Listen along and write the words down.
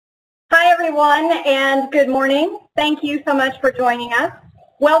everyone, and good morning. Thank you so much for joining us.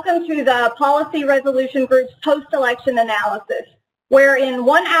 Welcome to the Policy Resolution Group's post-election analysis, where in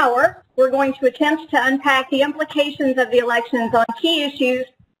 1 hour, we're going to attempt to unpack the implications of the elections on key issues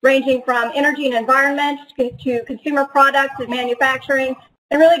ranging from energy and environment to consumer products and manufacturing,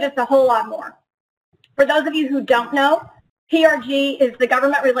 and really just a whole lot more. For those of you who don't know, PRG is the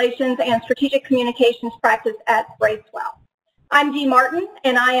government relations and strategic communications practice at Bracewell. I'm Dee Martin,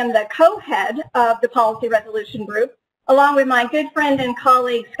 and I am the co-head of the Policy Resolution Group, along with my good friend and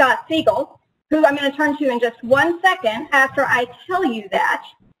colleague, Scott Siegel, who I'm going to turn to in just 1 second after I tell you that.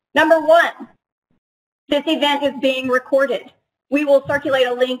 Number one, this event is being recorded. We will circulate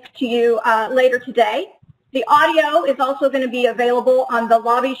a link to you later today. The audio is also going to be available on the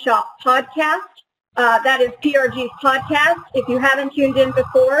Lobby Shop podcast. That is PRG's podcast. If you haven't tuned in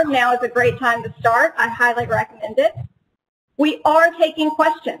before, now is a great time to start. I highly recommend it. We are taking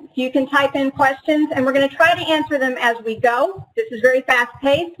questions. You can type in questions, and we're going to try to answer them as we go. This is very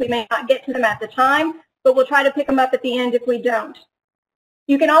fast-paced. We may not get to them at the time, but we'll try to pick them up at the end if we don't.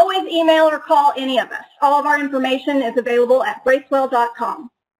 You can always email or call any of us. All of our information is available at bracewell.com.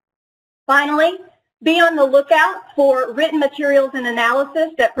 Finally, be on the lookout for written materials and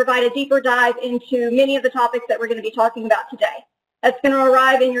analysis that provide a deeper dive into many of the topics that we're going to be talking about today. That's going to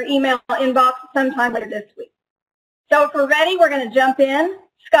arrive in your email inbox sometime later this week. So if we're ready, we're going to jump in.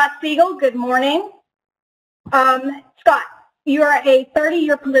 Scott Siegel, good morning. Scott, you are a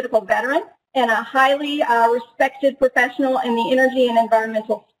 30-year political veteran and a highly respected professional in the energy and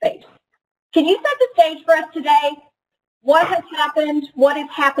environmental space. Can you set the stage for us today? What has happened? What is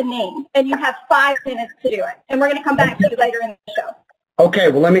happening? And you have 5 minutes to do it. And we're going to come back to you later in the show. Okay,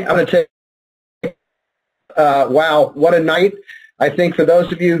 well, I'm going to take, wow, what a night. I think for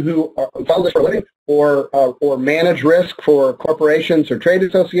those of you who follow this for a living or manage risk for corporations or trade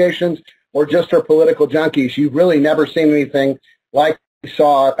associations or just are political junkies, you've really never seen anything like we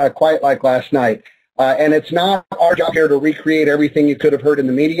saw quite like last night. And it's not our job here to recreate everything you could have heard in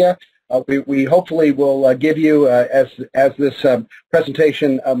the media. We hopefully will give you, as this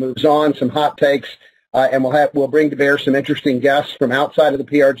presentation moves on, some hot takes, and we'll bring to bear some interesting guests from outside of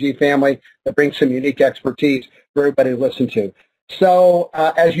the PRG family that bring some unique expertise for everybody to listen to. So,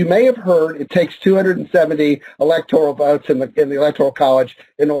 as you may have heard, it takes 270 electoral votes in the Electoral College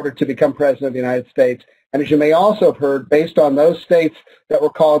in order to become President of the United States. And as you may also have heard, based on those states that were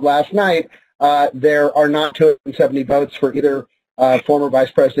called last night, there are not 270 votes for either former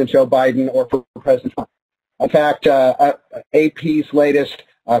Vice President Joe Biden or for President Trump. In fact, AP's latest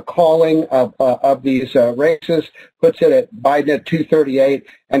calling of these races puts it at Biden at 238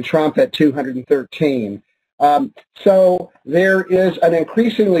 and Trump at 213. So there is an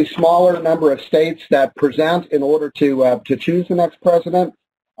increasingly smaller number of states that present in order to choose the next president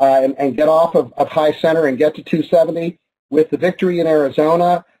and get off of high center and get to 270. With the victory in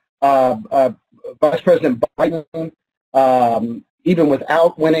Arizona, Vice President Biden, even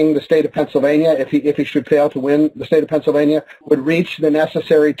without winning the state of Pennsylvania, if he should fail to win the state of Pennsylvania, would reach the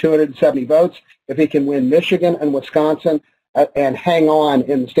necessary 270 votes if he can win Michigan and Wisconsin and hang on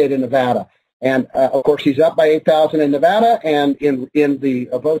in the state of Nevada. And, of course, he's up by 8,000 in Nevada, and in the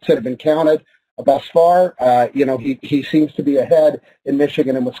votes that have been counted thus far, he seems to be ahead in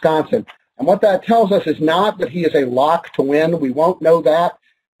Michigan and Wisconsin. And what that tells us is not that he is a lock to win. We won't know that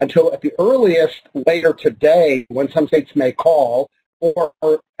until at the earliest later today, when some states may call, or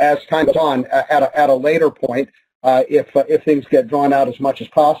as time goes on at a later point, if things get drawn out as much as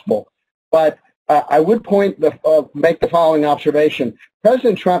possible. But I would make the following observation.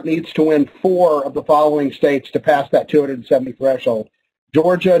 President Trump needs to win 4 of the following states to pass that 270 threshold: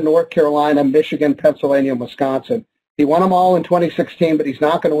 Georgia, North Carolina, Michigan, Pennsylvania, and Wisconsin. He won them all in 2016, but he's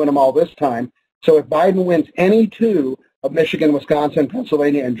not going to win them all this time. So if Biden wins any 2 of Michigan, Wisconsin,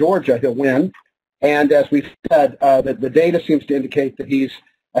 Pennsylvania, and Georgia, he'll win. And as we've said, the data seems to indicate that he's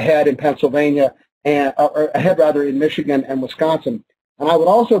ahead in Pennsylvania, or ahead rather in Michigan and Wisconsin. And I would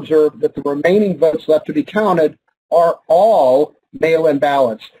also observe that the remaining votes left to be counted are all mail-in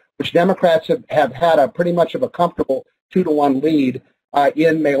ballots, which Democrats have had a pretty much of a comfortable 2-to-1 lead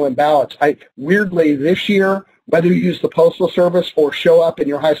in mail-in ballots. Weirdly, this year, whether you use the Postal Service or show up in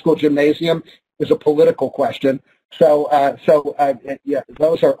your high school gymnasium is a political question. So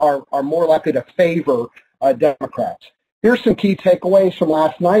those are more likely to favor Democrats. Here's some key takeaways from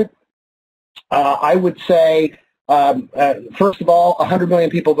last night. I would say, first of all, 100 million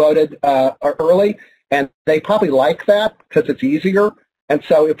people voted early, and they probably like that because it's easier. And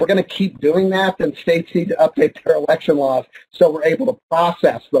so if we're going to keep doing that, then states need to update their election laws so we're able to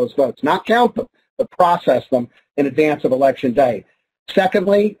process those votes, not count them, but process them in advance of Election Day.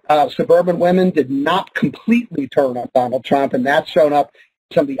 Secondly, suburban women did not completely turn on Donald Trump, and that's shown up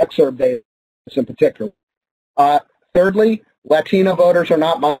in some of the exurb data in particular. Thirdly, Latino voters are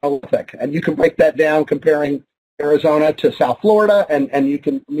not monolithic, and you can break that down comparing Arizona to South Florida, and you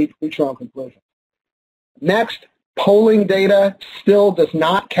can reach your own conclusions. Next, polling data still does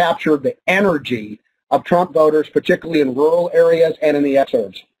not capture the energy of Trump voters, particularly in rural areas and in the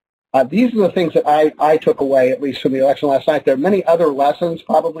exurbs. These are the things that I took away, at least from the election last night. There are many other lessons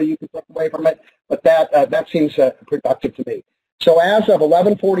probably you can take away from it, but that seems productive to me. So as of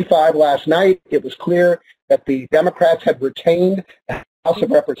 11:45 last night, it was clear that the Democrats had retained the House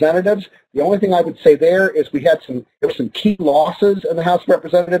of Representatives. The only thing I would say there is there were some key losses in the House of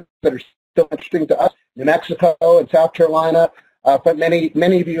Representatives that are still interesting to us. New Mexico and South Carolina. But many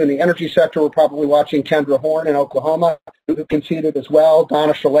of you in the energy sector were probably watching Kendra Horn in Oklahoma, who conceded as well,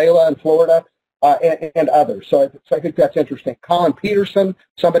 Donna Shalala in Florida, and others. So I think that's interesting. Colin Peterson,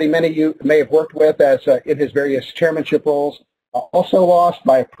 somebody many of you may have worked with as in his various chairmanship roles, also lost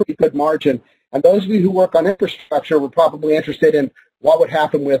by a pretty good margin. And those of you who work on infrastructure were probably interested in what would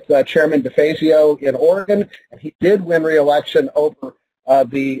happen with Chairman DeFazio in Oregon, and he did win re-election over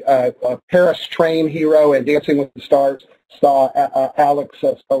the Paris train hero and Dancing with the Stars star Alex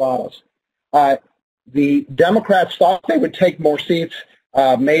Skalatos. The Democrats thought they would take more seats,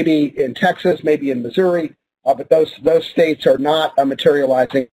 maybe in Texas, maybe in Missouri, but those states are not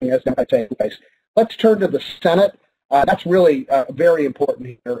materializing as they might take place. Let's turn to the Senate. That's really very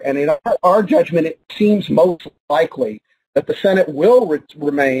important here. And in our judgment, it seems most likely that the Senate will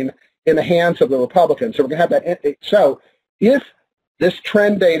remain in the hands of the Republicans. So we're going to have that. So if this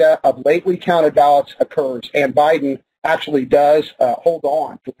trend data of lately counted ballots occurs and Biden actually does hold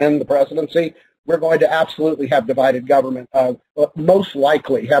on to win the presidency, we're going to absolutely have divided government, most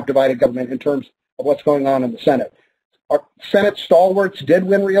likely have divided government in terms of what's going on in the Senate. Our Senate stalwarts did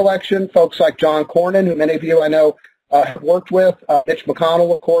win re-election, folks like John Cornyn, who many of you I know have worked with, Mitch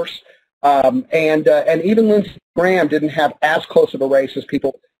McConnell, of course, and even Lindsey Graham didn't have as close of a race as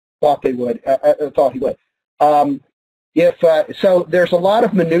people thought he would. So there's a lot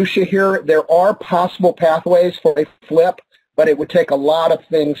of minutia here. There are possible pathways for a flip, but it would take a lot of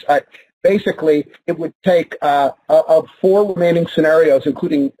things. Basically, it would take of 4 remaining scenarios,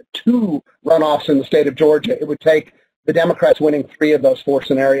 including 2 runoffs in the state of Georgia, it would take the Democrats winning 3 of those 4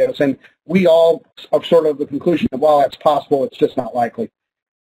 scenarios. And we all are sort of the conclusion that while that's possible, it's just not likely.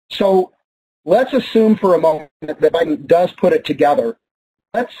 So let's assume for a moment that Biden does put it together.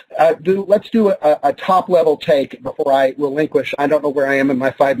 Let's do a top-level take before I relinquish. I don't know where I am in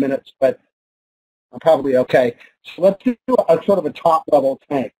my 5 minutes, but I'm probably okay. So let's do a sort of a top-level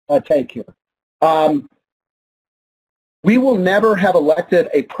take here. We will never have elected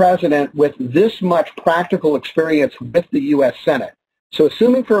a president with this much practical experience with the U.S. Senate. So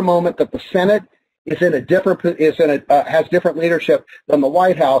assuming for a moment that the Senate is in a different has different leadership than the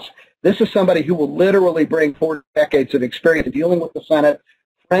White House, this is somebody who will literally bring 4 decades of experience dealing with the Senate,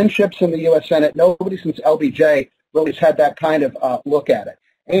 friendships in the U.S. Senate. Nobody since LBJ really has had that kind of look at it.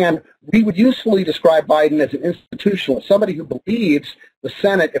 And we would usefully describe Biden as an institutionalist, somebody who believes the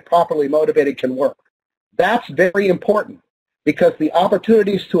Senate, if properly motivated, can work. That's very important because the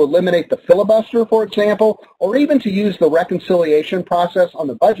opportunities to eliminate the filibuster, for example, or even to use the reconciliation process on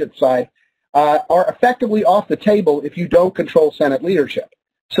the budget side are effectively off the table if you don't control Senate leadership.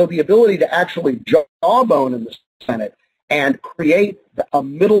 So the ability to actually jawbone in the Senate and create a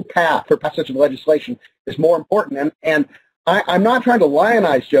middle path for passage of legislation is more important. And I'm not trying to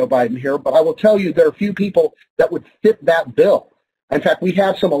lionize Joe Biden here, but I will tell you there are a few people that would fit that bill. In fact, we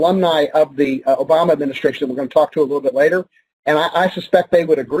have some alumni of the Obama administration that we're going to talk to a little bit later, and I suspect they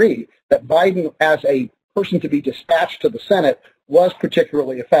would agree that Biden, as a person to be dispatched to the Senate, was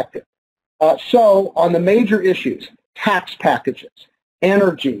particularly effective. So on the major issues, tax packages,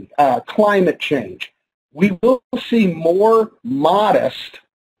 energy, climate change, we will see more modest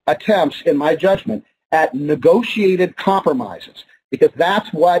attempts, in my judgment, at negotiated compromises, because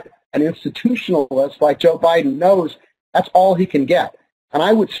that's what an institutionalist like Joe Biden knows. That's all he can get. And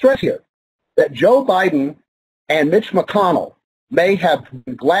I would stress here that Joe Biden and Mitch McConnell may have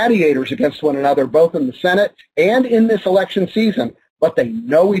been gladiators against one another, both in the Senate and in this election season, but they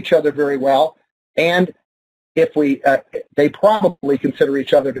know each other very well. And if they probably consider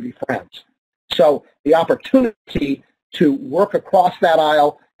each other to be friends. So the opportunity to work across that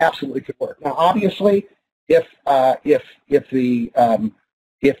aisle absolutely could work. Now, obviously, if the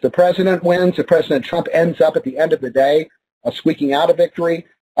president wins, if President Trump ends up at the end of the day squeaking out a victory,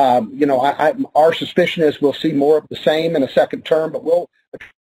 our suspicion is we'll see more of the same in a second term, but we'll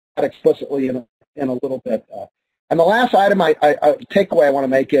that explicitly in a little bit. And the last item takeaway I want to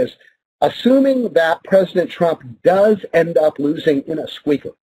make is, assuming that President Trump does end up losing in a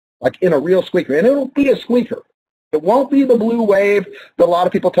squeaker, like in a real squeaker, and it'll be a squeaker. It won't be the blue wave that a lot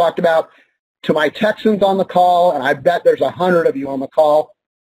of people talked about. To my Texans on the call, and I bet there's 100 of you on the call,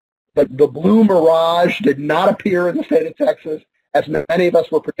 but the blue mirage did not appear in the state of Texas, as many of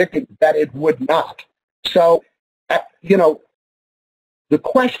us were predicting that it would not. So, you know, the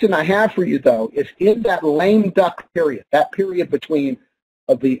question I have for you, though, is in that lame duck period, that period between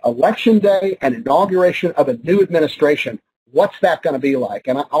the election day and inauguration of a new administration, what's that going to be like?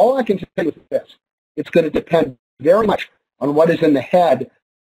 And all I can tell you is this. It's going to depend very much on what is in the head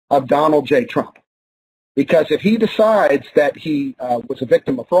of Donald J. Trump. Because if he decides that he was a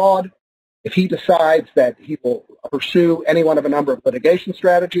victim of fraud, if he decides that he will pursue any one of a number of litigation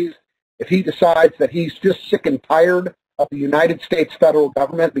strategies, if he decides that he's just sick and tired of the United States federal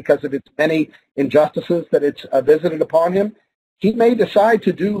government because of its many injustices that it's visited upon him, he may decide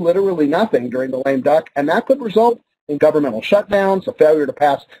to do literally nothing during the lame duck, and that could result in governmental shutdowns, a failure to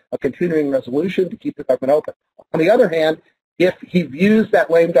pass a continuing resolution to keep the government open. On the other hand, if he views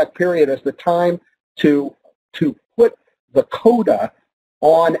that lame duck period as the time to put the coda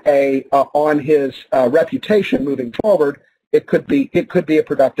on his reputation moving forward, it could be a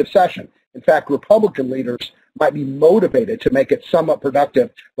productive session. In fact, Republican leaders might be motivated to make it somewhat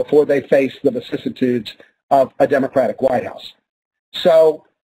productive before they face the vicissitudes of a Democratic White House. So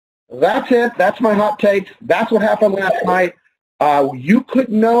that's it. That's my hot take. That's what happened last night. You could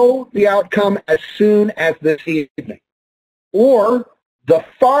know the outcome as soon as this evening. Or the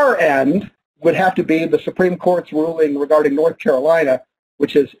far end would have to be the Supreme Court's ruling regarding North Carolina,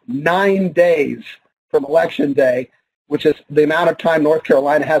 which is 9 days from Election Day, which is the amount of time North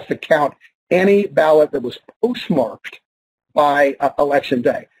Carolina has to count any ballot that was postmarked by Election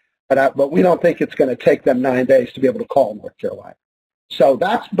Day. But we don't think it's going to take them 9 days to be able to call North Carolina. So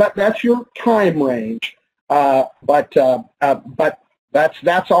that's your time range. But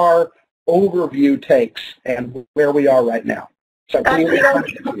that's our overview takes and where we are right now. So thank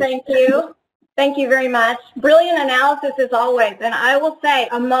you. Thank you very much. Brilliant analysis as always. And I will say,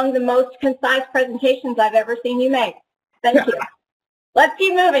 among the most concise presentations I've ever seen you make. Thank you. Let's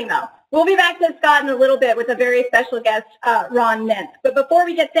keep moving, though. We'll be back to Scott in a little bit with a very special guest, Ron Minsk. But before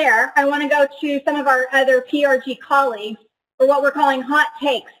we get there, I want to go to some of our other PRG colleagues for what we're calling hot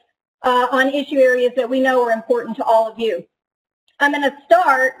takes on issue areas that we know are important to all of you. I'm going to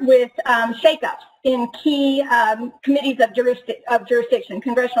start with shakeups in key committees of jurisdiction,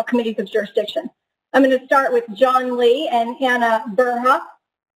 congressional committees of jurisdiction. I'm going to start with John Lee and Anna Burha.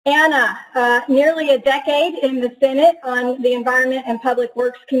 Anna, nearly a decade in the Senate on the Environment and Public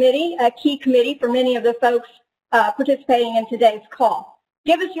Works Committee, a key committee for many of the folks participating in today's call.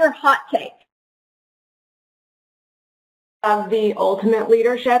 Give us your hot take. Of the ultimate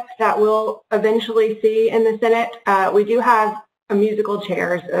leadership that we'll eventually see in the Senate, we do have a musical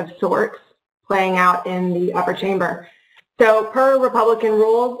chairs of sorts playing out in the upper chamber. So per Republican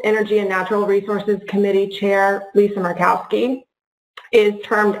rules, Energy and Natural Resources Committee Chair Lisa Murkowski is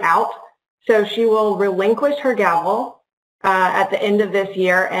termed out. So she will relinquish her gavel at the end of this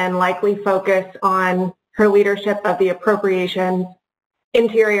year and likely focus on her leadership of the Appropriations,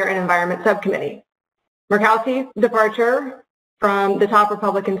 Interior and Environment Subcommittee. Murkowski's departure from the top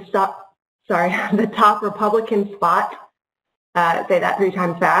Republican spot, say that 3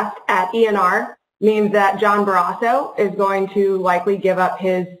 times fast, at ENR means that John Barrasso is going to likely give up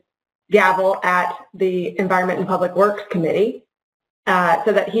his gavel at the Environment and Public Works Committee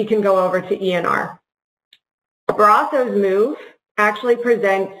so that he can go over to ENR. Barrasso's move actually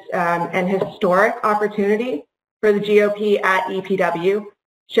presents an historic opportunity for the GOP at EPW.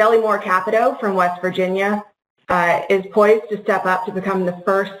 Shelley Moore Capito from West Virginia is poised to step up to become the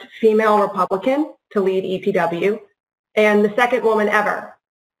first female Republican to lead EPW and the second woman ever,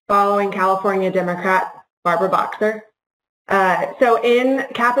 following California Democrat Barbara Boxer. So in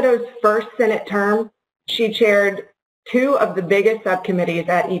Capito's first Senate term, she chaired 2 of the biggest subcommittees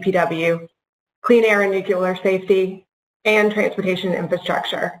at EPW, Clean Air and Nuclear Safety and Transportation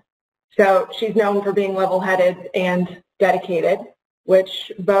Infrastructure. So she's known for being level-headed and dedicated,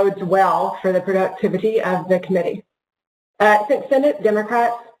 which bodes well for the productivity of the committee. Since Senate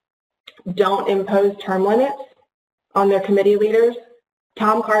Democrats don't impose term limits on their committee leaders,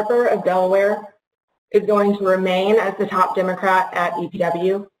 Tom Carper of Delaware is going to remain as the top Democrat at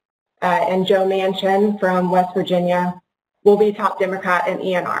EPW, and Joe Manchin from West Virginia will be top Democrat in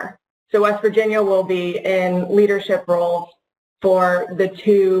ENR. So West Virginia will be in leadership roles for the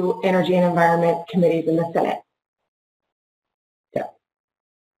 2 Energy and Environment committees in the Senate.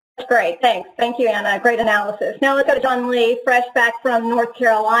 Great, thanks. Thank you, Anna. Great analysis. Now let's go to John Lee, fresh back from North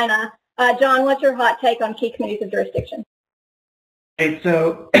Carolina. John, what's your hot take on key committees of jurisdiction? Okay,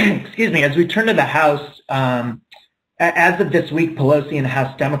 so, excuse me, as we turn to the House, as of this week, Pelosi and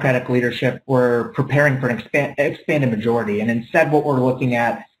House Democratic leadership were preparing for an expanded majority, and instead what we're looking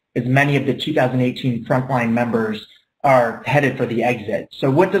at is many of the 2018 frontline members are headed for the exit.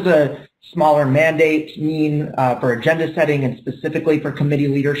 So what does a smaller mandate mean for agenda setting and specifically for committee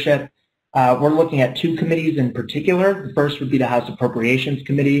leadership? We're looking at two committees in particular. The first would be the House Appropriations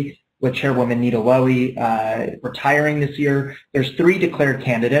Committee, with Chairwoman Nita Lowey retiring this year. There's three declared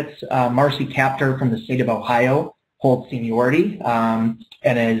candidates. Marcy Kaptur from the state of Ohio holds seniority and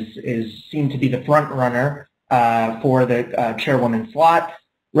is seen to be the front runner for the chairwoman slot.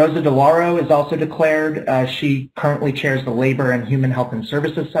 Rosa DeLauro is also declared. She currently chairs the Labor and Human Health and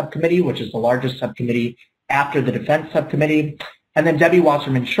Services Subcommittee, which is the largest subcommittee after the Defense Subcommittee. And then Debbie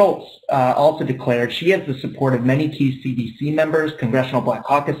Wasserman Schultz also declared. She has the support of many key CBC members, Congressional Black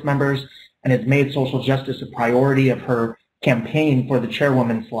Caucus members, and has made social justice a priority of her campaign for the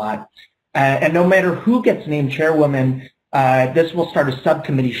chairwoman slot. And no matter who gets named chairwoman, this will start a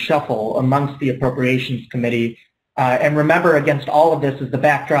subcommittee shuffle amongst the Appropriations Committee. And remember, against all of this is the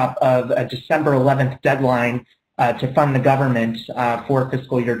backdrop of a December 11th deadline to fund the government for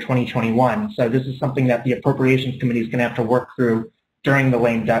fiscal year 2021. So this is something that the Appropriations Committee is going to have to work through during the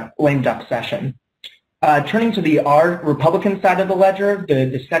lame duck session. Turning to the Republican side of the ledger,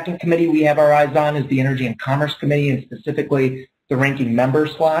 the second committee we have our eyes on is the Energy and Commerce Committee, and specifically the ranking member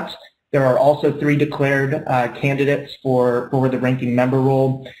slots. There are also three declared candidates for the ranking member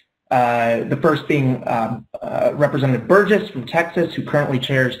role. The first being Representative Burgess from Texas, who currently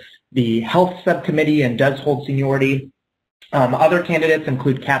chairs the Health Subcommittee and does hold seniority. Other candidates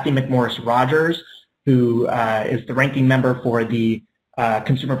include Kathy McMorris Rogers, who is the ranking member for the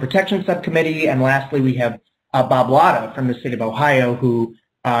Consumer Protection Subcommittee. And lastly, we have Bob Latta from the state of Ohio, who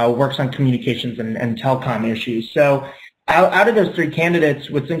works on communications and telecom issues. So out of those three candidates,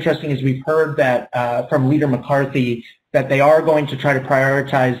 what's interesting is we've heard that from Leader McCarthy that they are going to try to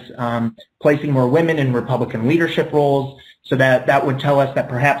prioritize placing more women in Republican leadership roles. So that would tell us that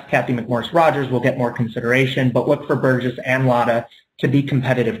perhaps Kathy McMorris Rogers will get more consideration, but look for Burgess and Latta to be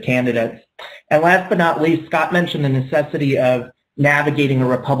competitive candidates. And last but not least, Scott mentioned the necessity of navigating a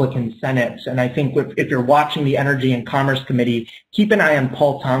Republican Senate. And I think if you're watching the Energy and Commerce Committee, keep an eye on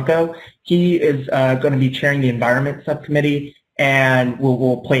Paul Tonko. He is going to be chairing the Environment Subcommittee and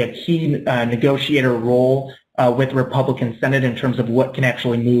will play a key negotiator role with Republican Senate in terms of what can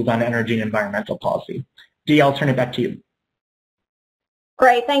actually move on energy and environmental policy. Dee, I'll turn it back to you.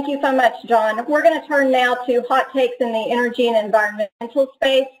 Great, thank you so much, John. We're going to turn now to hot takes in the energy and environmental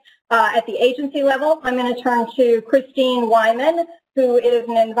space at the agency level. I'm going to turn to Christine Wyman, who is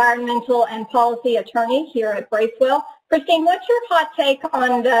an environmental and policy attorney here at Bracewell. Christine, what's your hot take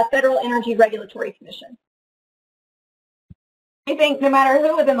on the Federal Energy Regulatory Commission? I think no matter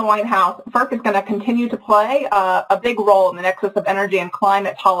who is in the White House, FERC is going to continue to play a big role in the nexus of energy and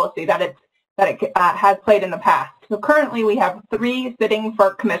climate policy that it has played in the past. So currently we have 3 sitting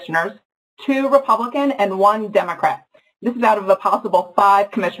FERC commissioners, 2 Republican and 1 Democrat. This is out of a possible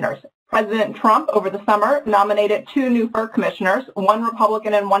 5 commissioners. President Trump over the summer nominated 2 new FERC commissioners, 1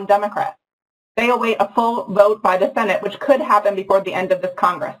 Republican and 1 Democrat. They await a full vote by the Senate, which could happen before the end of this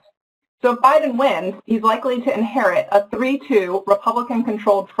Congress. So if Biden wins, he's likely to inherit a 3-2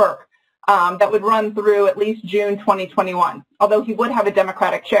 Republican-controlled FERC that would run through at least June 2021, although he would have a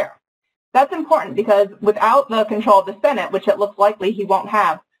Democratic chair. That's important because without the control of the Senate, which it looks likely he won't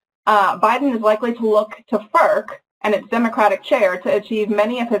have, Biden is likely to look to FERC and its Democratic chair to achieve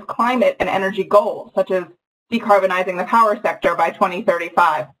many of his climate and energy goals, such as decarbonizing the power sector by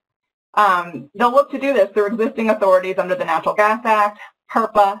 2035. They'll look to do this through existing authorities under the Natural Gas Act,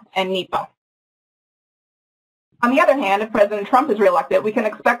 HERPA, and NEPA. On the other hand, if President Trump is reelected, we can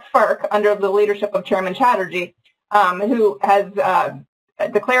expect FERC, under the leadership of Chairman Chatterjee, who has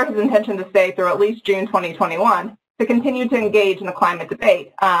declared his intention to stay through at least June 2021, to continue to engage in the climate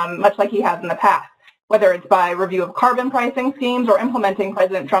debate, much like he has in the past, whether it's by review of carbon pricing schemes or implementing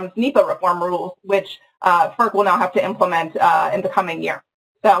President Trump's NEPA reform rules, which FERC will now have to implement in the coming year.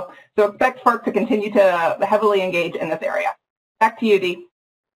 So expect FERC to continue to heavily engage in this area. Back to you, Dee.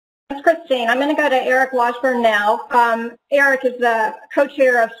 Thanks, Christine. I'm going to go to Eric Washburn now. Eric is the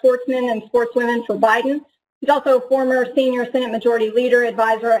co-chair of Sportsmen and Sportswomen for Biden. He's also a former senior Senate Majority Leader,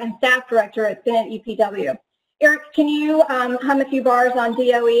 advisor, and staff director at Senate EPW. Eric, can you hum a few bars on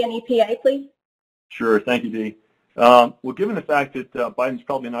DOE and EPA, please? Sure. Thank you, Dee. Well, given the fact that Biden's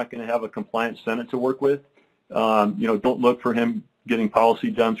probably not going to have a compliant Senate to work with, don't look for him getting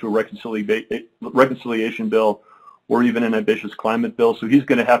policy done through a reconciliation bill or even an ambitious climate bill. So he's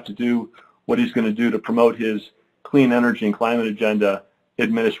going to have to do what he's going to do to promote his clean energy and climate agenda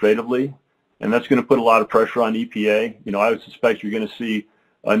administratively, and that's going to put a lot of pressure on EPA. You know, I would suspect you're going to see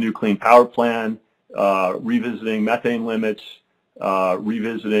a new clean power plan, revisiting methane limits,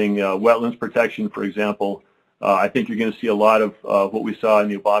 revisiting wetlands protection, for example. I think you're going to see a lot of what we saw in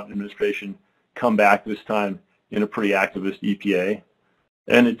the Obama administration come back this time in a pretty activist EPA.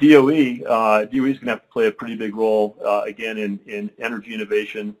 And at DOE, DOE is going to have to play a pretty big role, again, in energy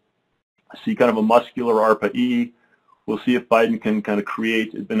innovation. I see kind of a muscular ARPA-E. We'll see if Biden can kind of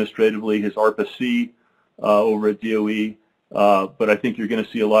create administratively his ARPA-C over at DOE. But I think you're going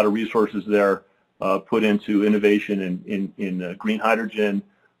to see a lot of resources there put into innovation in green hydrogen,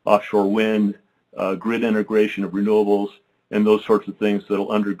 offshore wind, grid integration of renewables, and those sorts of things that will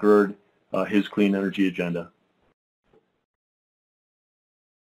undergird his clean energy agenda.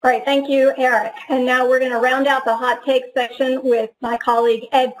 Great, thank you, Eric. And now we're going to round out the hot take section with my colleague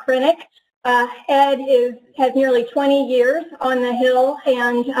Ed Krinick. Ed has nearly 20 years on the Hill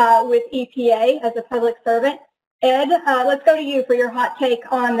and with EPA as a public servant. Ed, let's go to you for your hot take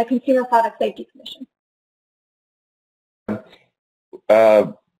on the Consumer Product Safety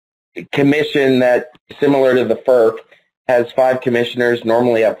Commission. Commission that, similar to the FERC, has 5 commissioners,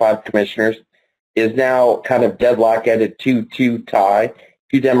 normally have 5 commissioners, is now kind of deadlocked at a 2-2 tie,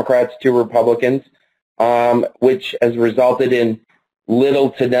 2 Democrats, 2 Republicans, which has resulted in little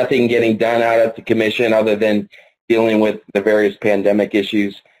to nothing getting done out at the commission other than dealing with the various pandemic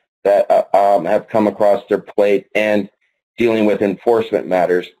issues that have come across their plate and dealing with enforcement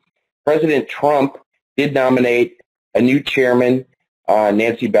matters. President Trump did nominate a new chairman,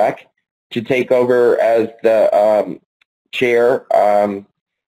 Nancy Beck, to take over as the chair,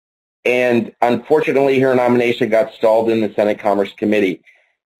 and unfortunately her nomination got stalled in the Senate Commerce Committee.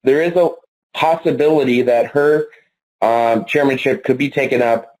 There is a possibility that her chairmanship could be taken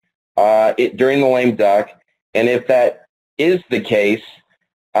up during the lame duck, and if that is the case,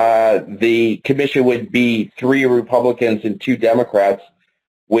 the commission would be 3 Republicans and 2 Democrats,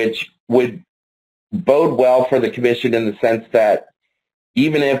 which would bode well for the commission in the sense that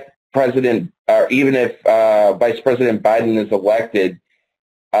even if Vice President Biden is elected,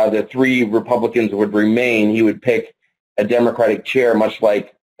 the 3 Republicans would remain. He would pick a Democratic chair, much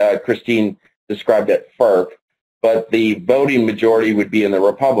like Christine described at FERC, but the voting majority would be in the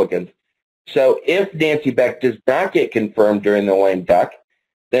Republicans. So if Nancy Beck does not get confirmed during the lame duck,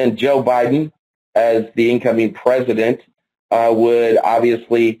 then Joe Biden, as the incoming president, would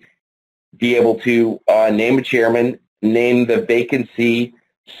obviously be able to name a chairman, name the vacancy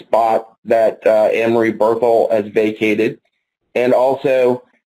spot that Anne-Marie Berthel has vacated, and also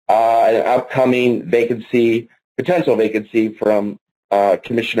an upcoming vacancy, potential vacancy from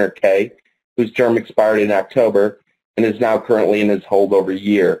Commissioner Kaye, whose term expired in October and is now currently in his holdover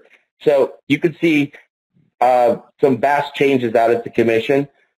year. So you could see some vast changes out at the commission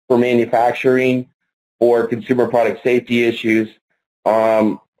for manufacturing, for consumer product safety issues,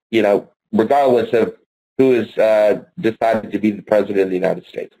 you know, regardless of who is decided to be the president of the United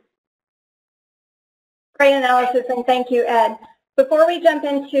States. Great analysis, and thank you, Ed. Before we jump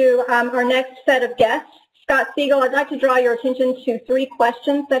into our next set of guests, Scott Siegel, I'd like to draw your attention to 3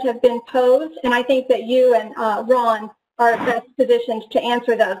 questions that have been posed, and I think that you and Ron are best positioned to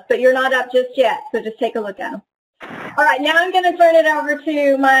answer those, but you're not up just yet, so just take a look at them. All right, now I'm going to turn it over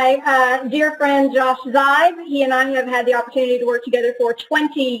to my dear friend Josh Zeib. He and I have had the opportunity to work together for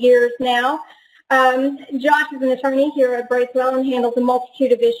 20 years now. Josh is an attorney here at Bracewell and handles a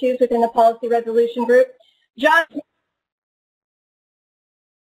multitude of issues within the Policy Resolution Group. Josh,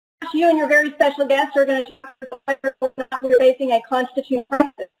 you and your very special guest are going to talk about we're facing a constitutional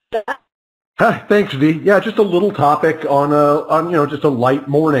crisis. Hi, thanks, Dee. Yeah, just a little topic on you know, just a light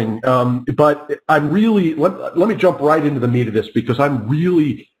morning. But I'm really let me jump right into the meat of this because I'm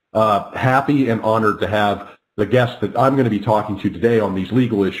really happy and honored to have the guest that I'm going to be talking to today on these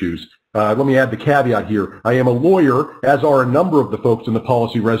legal issues. Let me add the caveat here. I am a lawyer, as are a number of the folks in the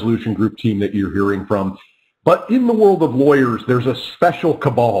Policy Resolution Group team that you're hearing from. But in the world of lawyers, there's a special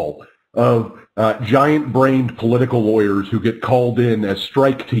cabal of giant-brained political lawyers who get called in as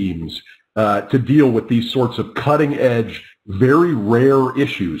strike teams to deal with these sorts of cutting-edge, very rare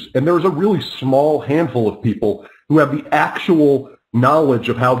issues. And there's a really small handful of people who have the actual knowledge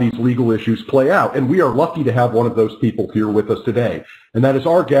of how these legal issues play out. And we are lucky to have one of those people here with us today. And that is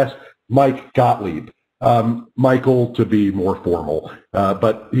our guest, Mike Gottlieb. Michael, to be more formal,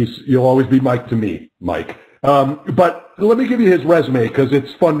 but you'll always be Mike to me, Mike. But let me give you his resume because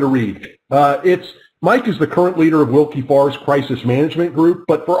it's fun to read. It's Mike is the current leader of Wilkie Farr's crisis management group,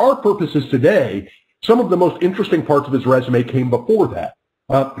 but for our purposes today, some of the most interesting parts of his resume came before that.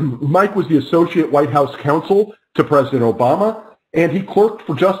 Mike was the associate White House counsel to President Obama, and he clerked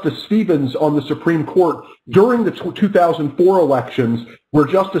for Justice Stevens on the Supreme Court during the 2004 elections, where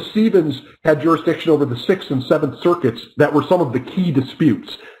Justice Stevens had jurisdiction over the 6th and 7th circuits that were some of the key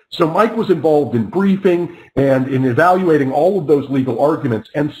disputes. So Mike was involved in briefing and in evaluating all of those legal arguments.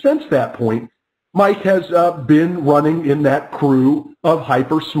 And since that point, Mike has been running in that crew of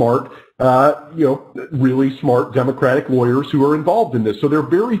hyper smart, really smart Democratic lawyers who are involved in this. So there are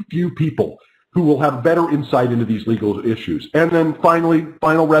very few people who will have better insight into these legal issues. And then finally,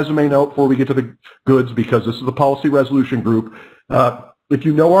 final resume note before we get to the goods, because this is the Policy Resolution Group. If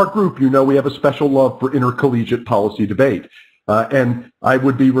you know our group, you know we have a special love for intercollegiate policy debate. And I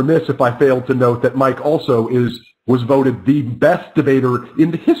would be remiss if I failed to note that Mike also was voted the best debater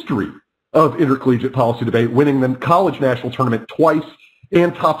in the history of intercollegiate policy debate, winning the college national tournament twice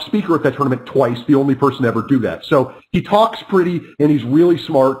and top speaker at that tournament twice, the only person to ever do that. So he talks pretty, and he's really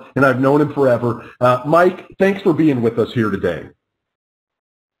smart, and I've known him forever. Mike, thanks for being with us here today.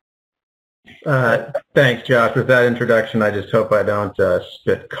 Thanks, Josh. With that introduction, I just hope I don't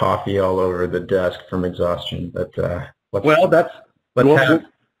spit coffee all over the desk from exhaustion. But do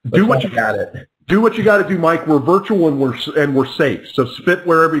what you got it. Do what you got to do, Mike. We're virtual and we're safe. So spit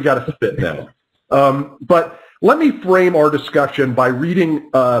wherever you got to spit now. But let me frame our discussion by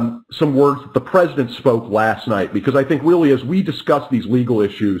reading some words that the president spoke last night, because I think really as we discuss these legal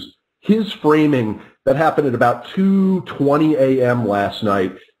issues, his framing that happened at about 2:20 a.m. last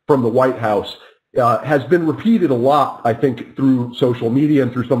night from the White House has been repeated a lot, I think, through social media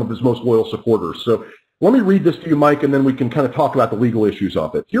and through some of his most loyal supporters. So let me read this to you, Mike, and then we can kind of talk about the legal issues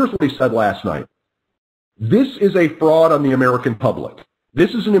of it. Here's what he said last night. This is a fraud on the American public.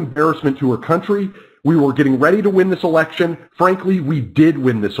 This is an embarrassment to our country. We were getting ready to win this election. Frankly, we did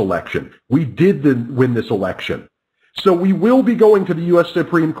win this election. We did win this election. So we will be going to the U.S.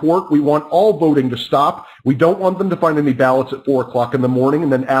 Supreme Court. We want all voting to stop. We don't want them to find any ballots at 4 o'clock in the morning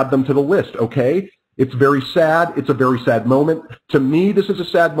and then add them to the list, okay? It's very sad. It's a very sad moment. To me, this is a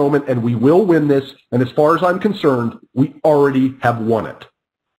sad moment, and we will win this. And as far as I'm concerned, we already have won it.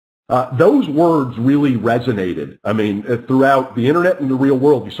 Those words really resonated. I mean, throughout the internet and the real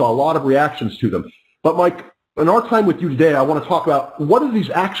world, you saw a lot of reactions to them. But Mike, in our time with you today, I want to talk about what do these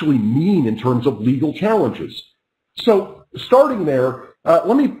actually mean in terms of legal challenges. So starting there,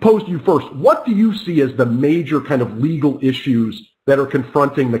 let me pose to you first, what do you see as the major kind of legal issues that are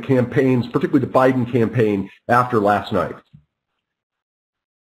confronting the campaigns, particularly the Biden campaign, after last night?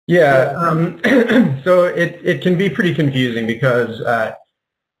 Yeah, so it can be pretty confusing because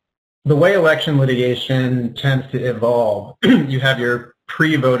the way election litigation tends to evolve, you have your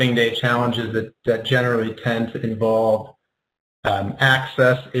pre-voting day challenges that generally tend to involve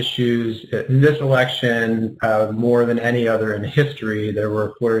access issues. In this election, more than any other in history, there were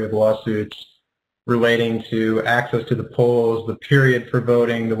a flurry of lawsuits relating to access to the polls, the period for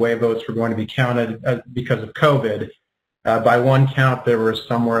voting, the way votes were going to be counted because of COVID. By one count, there were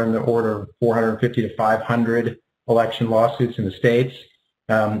somewhere in the order of 450 to 500 election lawsuits in the states.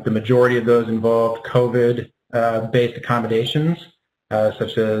 The majority of those involved COVID-based accommodations,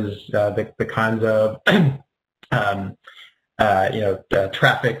 such as the kinds of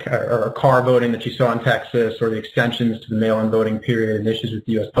traffic or car voting that you saw in Texas, or the extensions to the mail-in voting period and issues with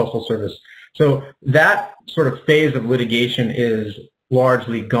the U.S. Postal Service. So that sort of phase of litigation is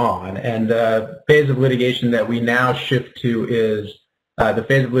largely gone, and the phase of litigation that we now shift to is the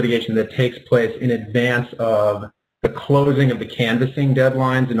phase of litigation that takes place in advance of the closing of the canvassing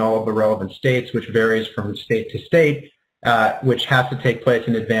deadlines in all of the relevant states, which varies from state to state, which has to take place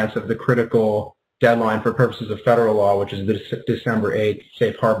in advance of the critical deadline for purposes of federal law, which is the December 8th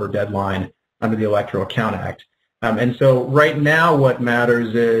safe harbor deadline under the Electoral Count Act. And so right now what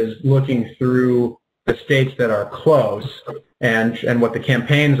matters is looking through the states that are close, and what the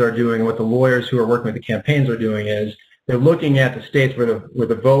campaigns are doing, what the lawyers who are working with the campaigns are doing is they're looking at the states where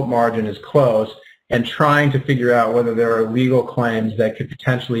the vote margin is close and trying to figure out whether there are legal claims that could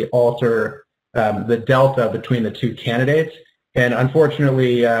potentially alter the delta between the two candidates. And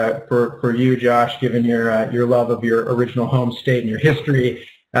unfortunately for you, Josh, given your love of your original home state and your history,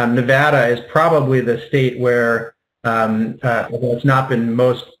 Nevada is probably the state where, although it's not been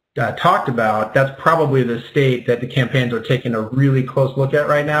most talked about, that's probably the state that the campaigns are taking a really close look at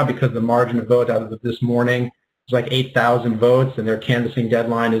right now, because the margin of vote out of this morning is like 8,000 votes, and their canvassing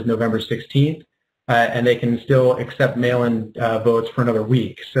deadline is November 16th, and they can still accept mail-in votes for another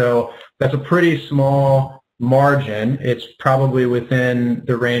week. So that's a pretty small margin. It's probably within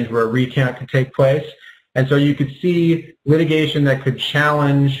the range where a recount could take place. And so you could see litigation that could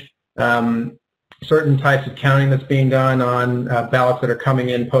challenge certain types of counting that's being done on ballots that are coming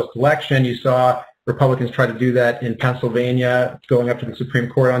in post-election. You saw Republicans try to do that in Pennsylvania, going up to the Supreme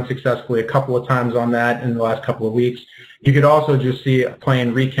Court unsuccessfully a couple of times on that in the last couple of weeks. You could also just see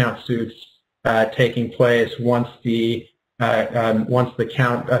plain recount suits taking place once the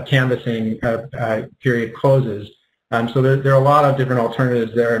canvassing period closes. So there are a lot of different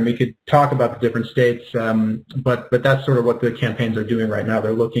alternatives there, and we could talk about the different states, but that's sort of what the campaigns are doing right now.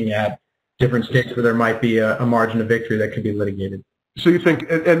 They're looking at different states where there might be a margin of victory that could be litigated. So you think,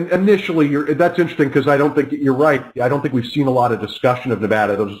 and initially, that's interesting because I don't think you're right. I don't think we've seen a lot of discussion of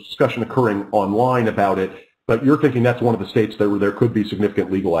Nevada. There's discussion occurring online about it, but you're thinking that's one of the states where there could be significant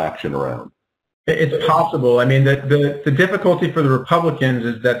legal action around. It's possible. I mean, the difficulty for the Republicans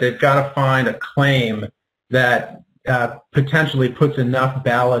is that they've got to find a claim that potentially puts enough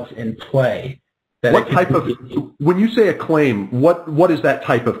ballots in play. That what type of, when you say a claim, what is that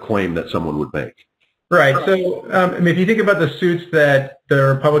type of claim that someone would make? Right. So I mean, if you think about the suits that the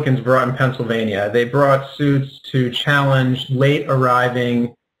Republicans brought in Pennsylvania, they brought suits to challenge late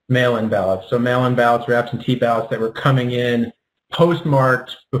arriving mail-in ballots. So mail-in ballots or absentee ballots that were coming in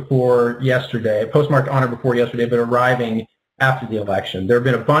postmarked on or before yesterday, but arriving after the election. There have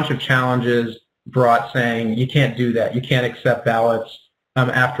been a bunch of challenges brought saying you can't do that. You can't accept ballots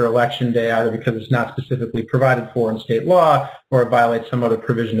after Election Day, either because it's not specifically provided for in state law or it violates some other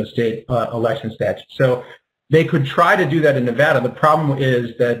provision of state election statute. So they could try to do that in Nevada. The problem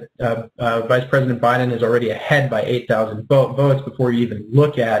is that Vice President Biden is already ahead by 8,000 votes before you even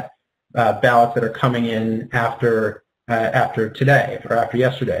look at ballots that are coming in after today or after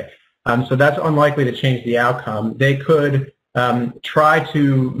yesterday. So that's unlikely to change the outcome. They could try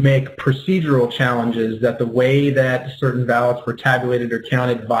to make procedural challenges that the way that certain ballots were tabulated or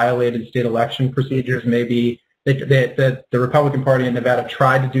counted violated state election procedures. Maybe the Republican Party in Nevada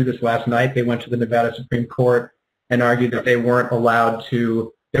tried to do this last night. They went to the Nevada Supreme Court and argued that they weren't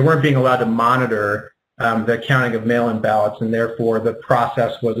being allowed to monitor the counting of mail-in ballots, and therefore the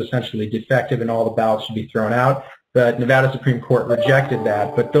process was essentially defective and all the ballots should be thrown out. The Nevada Supreme Court rejected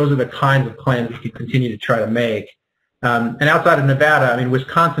that, but those are the kinds of claims we can continue to try to make. And outside of Nevada, I mean,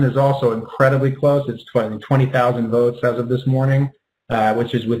 Wisconsin is also incredibly close. It's 20,000 votes as of this morning,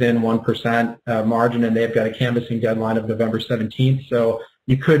 which is within 1% margin, and they've got a canvassing deadline of November 17th. So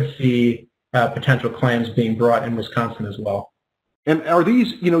you could see potential claims being brought in Wisconsin as well. And are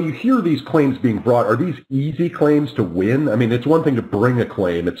these, you hear these claims being brought, are these easy claims to win? I mean, it's one thing to bring a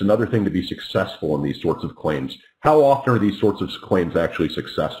claim. It's another thing to be successful in these sorts of claims. How often are these sorts of claims actually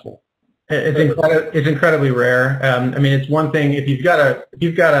successful? It's incredibly rare. I mean, it's one thing if you've got a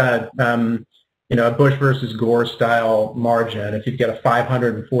Bush versus Gore style margin. If you've got a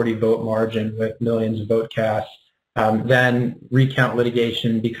 540 vote margin with millions of vote casts, then recount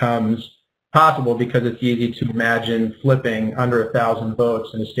litigation becomes possible because it's easy to imagine flipping under 1,000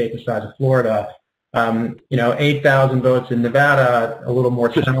 votes in a state the size of Florida. 8,000 votes in Nevada, a little more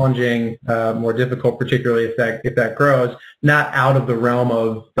challenging, more difficult, particularly if that grows. Not out of the realm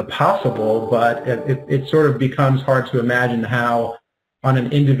of the possible, but it sort of becomes hard to imagine how on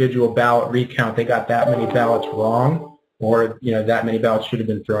an individual ballot recount they got that many ballots wrong, or that many ballots should have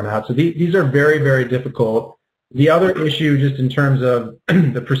been thrown out. So these are very, very difficult. The other issue, just in terms of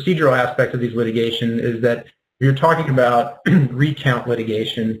the procedural aspect of these litigation, is that you're talking about recount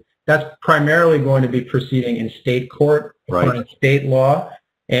litigation. That's primarily going to be proceeding in state court, right, state law,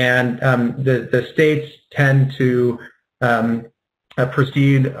 and the states tend to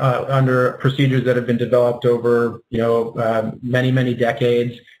proceed under procedures that have been developed over many, many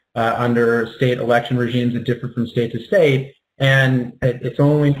decades under state election regimes that differ from state to state. And it's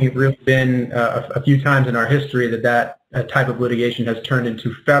only really been a few times in our history that type of litigation has turned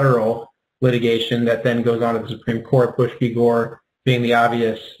into federal litigation that then goes on to the Supreme Court, Bush v. Gore being the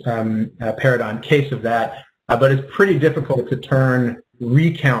obvious paradigm case of that. But it's pretty difficult to turn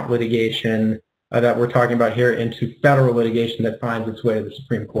recount litigation that we're talking about here into federal litigation that finds its way to the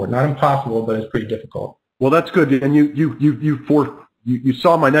Supreme Court. Not impossible, but it's pretty difficult. Well, that's good. And you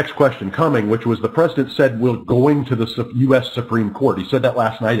saw my next question coming, which was the president said we're going to the U.S. Supreme Court. He said that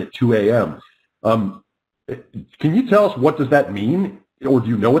last night at 2 a.m. Can you tell us what does that mean? Or do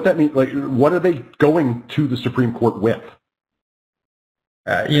you know what that means? Like, what are they going to the Supreme Court with?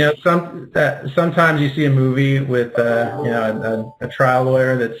 Sometimes you see a movie with a trial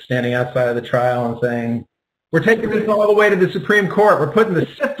lawyer that's standing outside of the trial and saying, "We're taking this all the way to the Supreme Court. We're putting the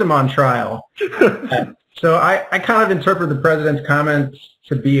system on trial." So I kind of interpret the president's comments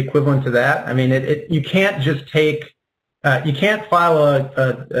to be equivalent to that. I mean, you can't just take, you can't file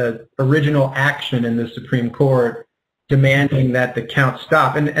a original action in the Supreme Court demanding that the count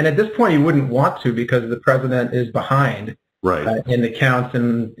stop. And at this point, he wouldn't want to because the president is behind in the counts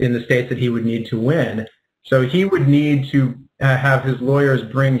in the states that he would need to win. So he would need to have his lawyers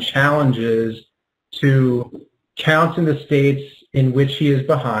bring challenges to counts in the states in which he is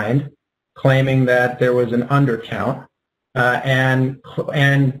behind, claiming that there was an undercount,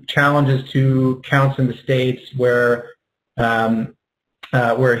 and challenges to counts in the states where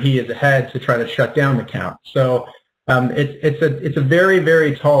he is ahead to try to shut down the count. So it's a very,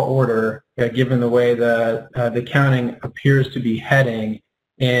 very tall order given the way the counting appears to be heading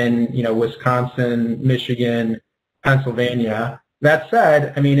in Wisconsin, Michigan, Pennsylvania. That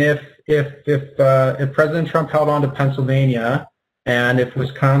said, I mean, if President Trump held on to Pennsylvania and if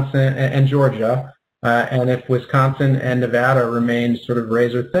Wisconsin and Georgia, and if Wisconsin and Nevada remain sort of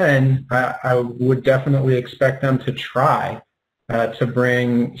razor thin, I would definitely expect them to try to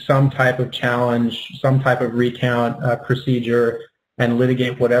bring some type of challenge, some type of recount procedure, and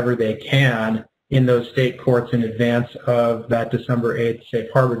litigate whatever they can in those state courts in advance of that December 8th safe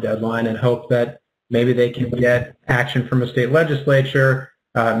harbor deadline, and hope that maybe they can get action from a state legislature,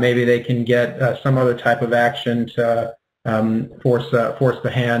 maybe they can get some other type of action to force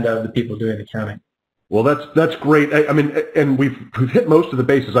the hand of the people doing the counting. Well, that's great. I mean, and we've hit most of the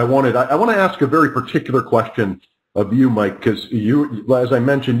bases I wanted. I want to ask a very particular question of you, Mike, because you, as I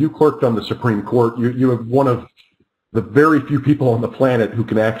mentioned, you clerked on the Supreme Court. You have one of the very few people on the planet who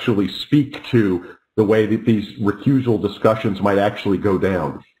can actually speak to the way that these recusal discussions might actually go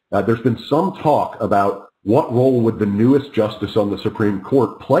down. There's been some talk about what role would the newest justice on the Supreme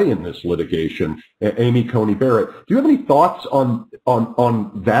Court play in this litigation, Amy Coney Barrett. Do you have any thoughts on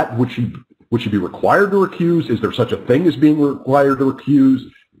that? Would she be required to recuse? Is there such a thing as being required to recuse?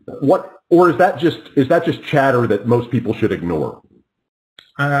 Or is that just chatter that most people should ignore?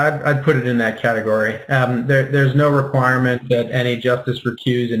 I'd put it in that category. There's no requirement that any justice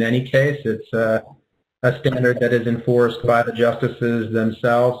recuse in any case. It's a standard that is enforced by the justices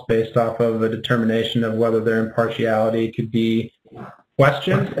themselves based off of a determination of whether their impartiality could be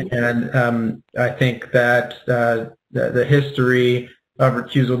questioned. And I think that the history of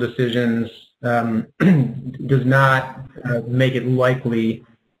recusal decisions does not make it likely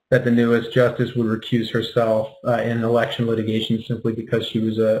that the newest justice would recuse herself in election litigation simply because she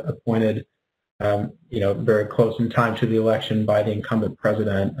was appointed, very close in time to the election by the incumbent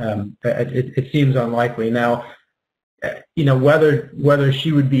president. It seems unlikely. Now, whether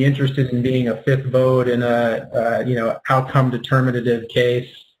she would be interested in being a fifth vote in a outcome determinative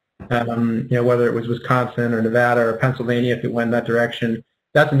case, whether it was Wisconsin or Nevada or Pennsylvania, if it went in that direction,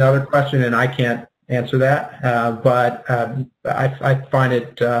 that's another question, and I can't answer that. But I find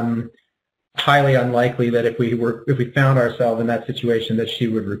it highly unlikely that if we found ourselves in that situation, that she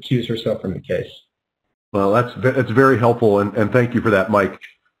would recuse herself from the case. Well, that's very helpful, and thank you for that, Mike.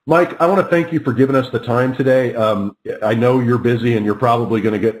 Mike, I want to thank you for giving us the time today. I know you're busy, and you're probably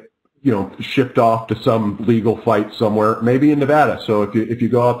going to get shipped off to some legal fight somewhere, maybe in Nevada. So if you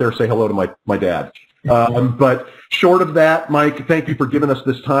go out there, say hello to my dad. But short of that, Mike, thank you for giving us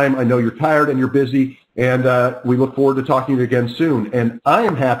this time. I know you're tired and you're busy, and we look forward to talking to you again soon. And I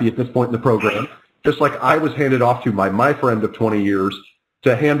am happy at this point in the program, just like I was handed off to my friend of 20 years,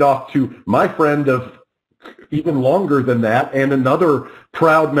 to hand off to my friend of even longer than that, and another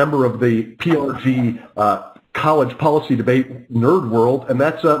proud member of the PRG college policy debate nerd world, and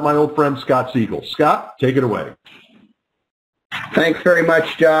that's my old friend Scott Siegel. Scott, take it away. Thanks very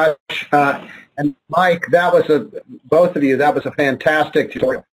much, Josh. And Mike, both of you, that was a fantastic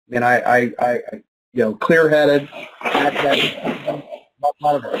tutorial. And I clear-headed, a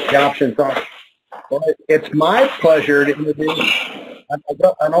lot of the options are. Well, it's my pleasure to introduce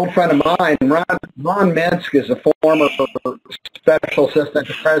an old friend of mine. Ron Minsk is a former special assistant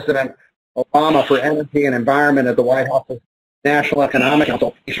to President Obama for Energy and Environment at the White House's National Economic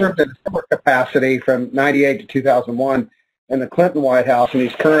Council. He served in a similar capacity from 1998 to 2001 in the Clinton White House, and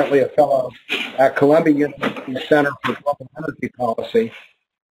he's currently a fellow at Columbia University Center for Global Energy Policy.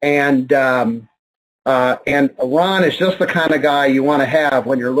 And Ron is just the kind of guy you want to have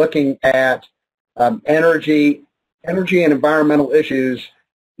when you're looking at energy and environmental issues,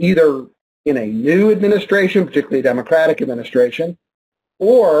 either in a new administration, particularly a Democratic administration,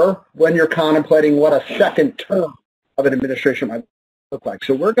 or when you're contemplating what a second term of an administration might look like.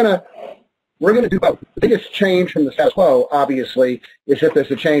 So we're going to do both. The biggest change from the status quo, obviously, is if there's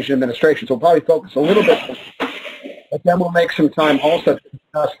a change in administration. So we'll probably focus a little bit, but then we'll make some time also to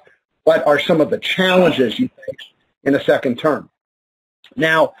discuss what are some of the challenges you face in a second term.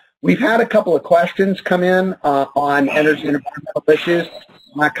 Now, we've had a couple of questions come in on energy and environmental issues.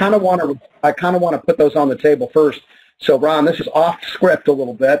 And I kind of want to put those on the table first. So, Ron, this is off script a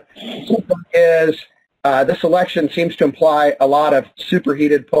little bit. This election seems to imply a lot of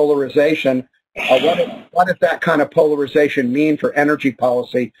superheated polarization. What does that kind of polarization mean for energy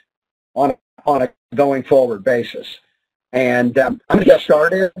policy on a going forward basis? And I'm going to get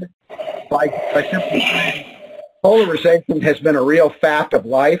started by simply saying polarization has been a real fact of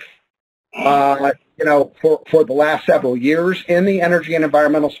life, for the last several years in the energy and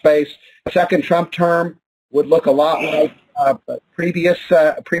environmental space. The second Trump term would look a lot like previous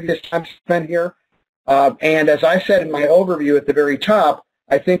times spent here. And as I said in my overview at the very top,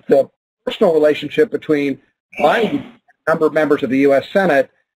 I think the personal relationship between Biden and a number of members of the U.S. Senate,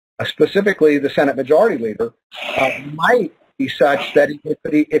 specifically the Senate Majority Leader, might be such that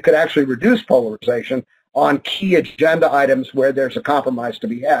it could actually reduce polarization on key agenda items where there's a compromise to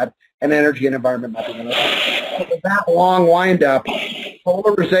be had, and energy and environment might be one of those. So with that long wind-up,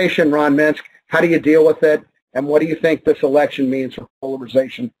 polarization, Ron Minsk, how do you deal with it, and what do you think this election means for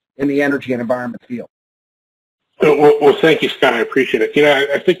polarization in the energy and environment field? Well, thank you, Scott. I appreciate it.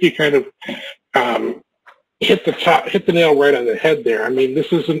 I think you kind of hit the nail right on the head there. I mean,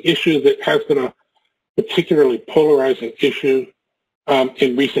 this is an issue that has been a particularly polarizing issue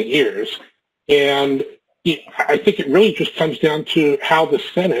in recent years, and I think it really just comes down to how the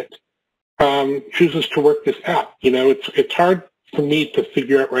Senate chooses to work this out. It's hard for me to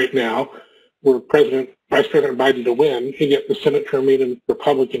figure out right now where Vice President Biden to win, and yet the Senate to remain in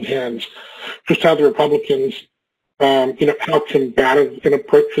Republican hands. Just how the Republicans, how combative an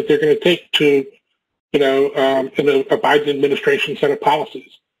approach that they're going to take to, in a Biden administration set of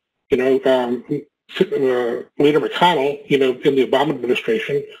policies. Leader McConnell, in the Obama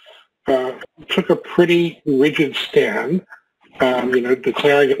administration, took a pretty rigid stand,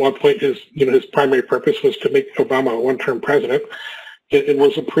 declaring at one point his primary purpose was to make Obama a one-term president. It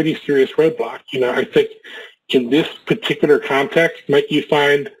was a pretty serious roadblock. I think in this particular context, might you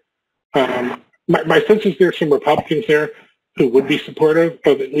find, my sense is there's some Republicans there who would be supportive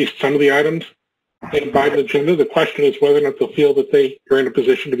of at least some of the items in Biden's agenda. The question is whether or not they'll feel that they are in a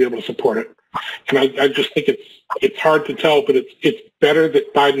position to be able to support it. And I just think it's hard to tell, but it's better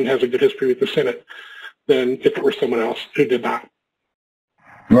that Biden has a good history with the Senate than if it were someone else who did not.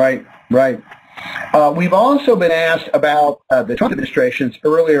 Right. We've also been asked about the Trump administration's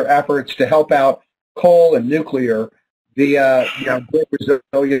earlier efforts to help out coal and nuclear via grid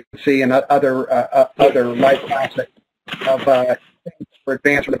resiliency and other life assets of for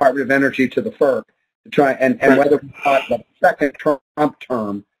advance from the Department of Energy to the FERC to try and whether we thought the second Trump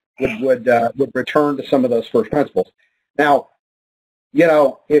term would return to some of those first principles. Now,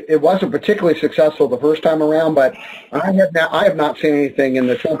 it wasn't particularly successful the first time around, but I have not seen anything in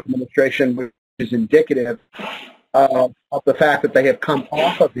the Trump administration which is indicative of the fact that they have come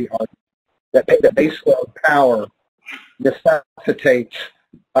off of the argument that baseload power necessitates,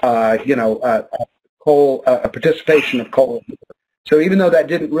 participation of coal. So even though that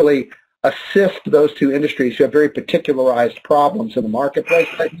didn't really assist those two industries who have very particularized problems in the marketplace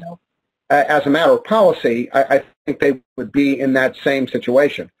right now, as a matter of policy, I think they would be in that same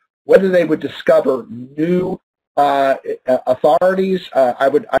situation. Whether they would discover new authorities, I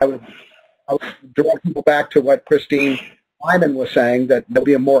would direct people back to what Christine Lyman was saying, that there'll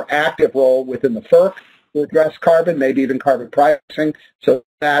be a more active role within the FERC to address carbon, maybe even carbon pricing, so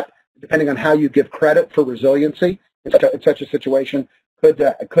that depending on how you give credit for resiliency in such a situation,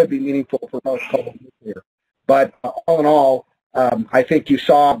 could be meaningful for both coal and nuclear. But all in all, I think you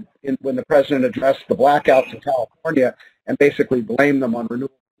saw when the president addressed the blackouts in California and basically blamed them on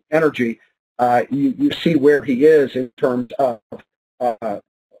renewable energy, you see where he is in terms of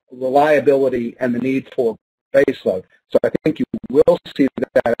reliability and the need for baseload. So I think you will see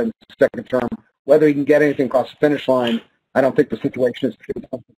that in the second term. Whether he can get anything across the finish line, I don't think the situation is as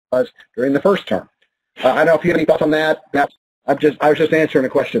it was during the first term. I don't know if you have any thoughts on that. I was just answering a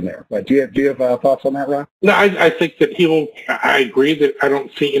question there. But do you have thoughts on that, Ron? No, I think that he will. I agree that I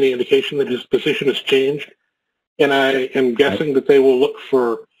don't see any indication that his position has changed, and I am guessing that they will look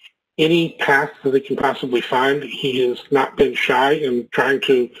for any path that they can possibly find. He has not been shy in trying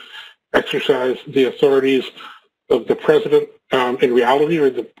to exercise the authorities of the president in reality, or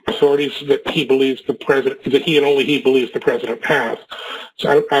the authorities that he believes the president, that he and only he believes the president has.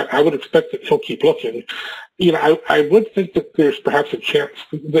 So I would expect that he'll keep looking. I would think that there's perhaps a chance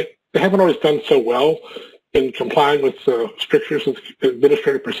that they haven't always done so well in complying with the strictures of the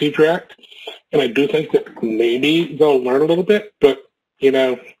Administrative Procedure Act, and I do think that maybe they'll learn a little bit, but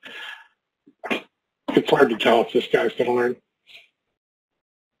it's hard to tell if this guy's going to learn.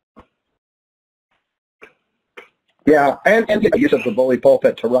 Yeah, and the use of the bully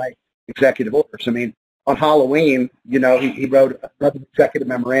pulpit to write executive orders. I mean, on Halloween, you know, he wrote another executive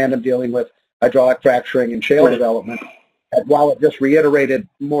memorandum dealing with hydraulic fracturing and shale development. And while it just reiterated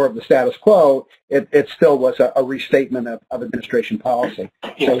more of the status quo, it still was a restatement of administration policy.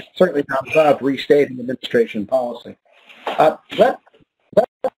 So it's certainly not above restating administration policy. Let's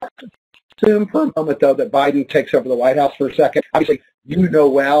assume for a moment, though, that Biden takes over the White House for a second. Obviously, you know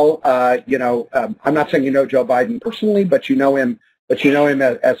well, I'm not saying you know Joe Biden personally, but you know him as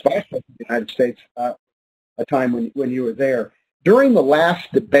Vice President of the United States, a time when you were there. During the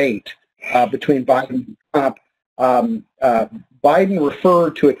last debate between Biden and Trump, Biden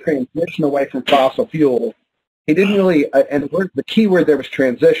referred to a transition away from fossil fuels. He didn't really, and the key word there was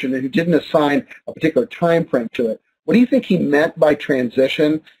transition, and he didn't assign a particular time frame to it. What do you think he meant by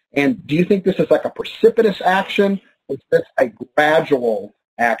transition? And do you think this is like a precipitous action, or is this a gradual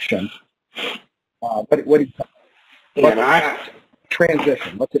action? What do you think?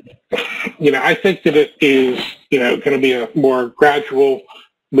 Transition. What's it? I think that it is, going to be a more gradual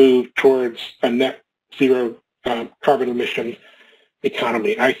move towards a net zero carbon emission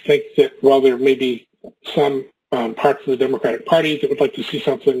economy. I think that while there may be some parts of the Democratic Party that would like to see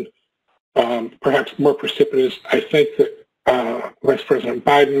something perhaps more precipitous, I think that Vice President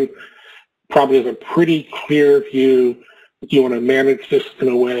Biden probably has a pretty clear view that you want to manage this in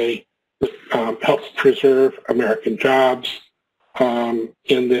a way that helps preserve American jobs, and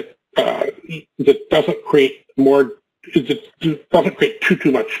that that doesn't create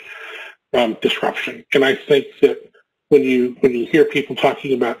too much disruption. And I think that when you hear people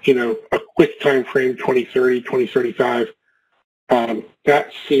talking about a quick time frame, 2030, 2035,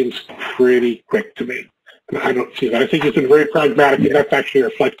 that seems pretty quick to me. And I don't see that. I think he's been very pragmatic, and that's actually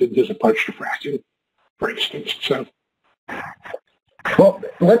reflected in his approach to fracking, for instance. So, well,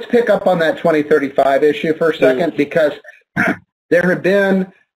 let's pick up on that 2035 issue for a second, because there have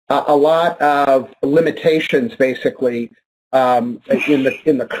been a lot of limitations, basically, in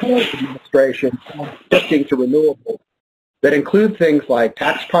the current administration shifting to renewables that include things like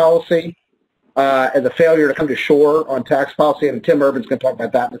tax policy and the failure to come to shore on tax policy, and Tim Urban's going to talk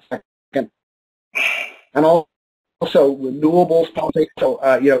about that in a second. And also renewables policy. So,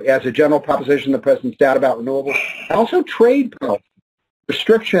 as a general proposition, the president's doubt about renewables, and also trade policy,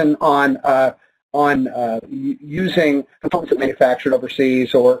 restriction on using components that are manufactured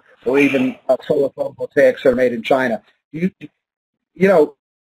overseas, or even solar photovoltaics that are made in China.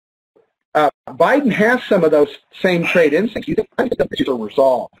 Biden has some of those same trade instincts. You think the issues are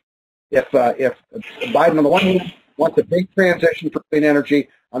resolved if Biden on the one hand wants a big transition for clean energy,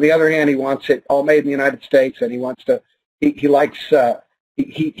 on the other hand he wants it all made in the United States, and he wants to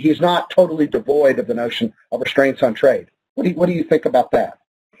he's not totally devoid of the notion of restraints on trade. What do you think about that?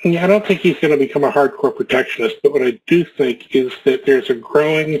 Yeah, I don't think he's going to become a hardcore protectionist, but what I do think is that there's a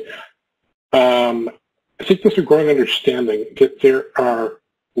growing understanding that there are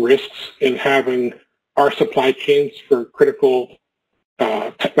risks in having our supply chains for critical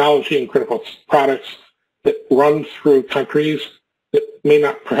technology and critical products that run through countries that may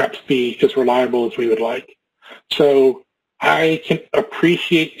not perhaps be as reliable as we would like. So I can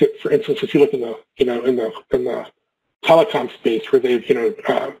appreciate that, for instance, if you look in the telecom space, where they've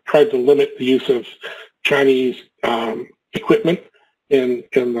tried to limit the use of Chinese equipment in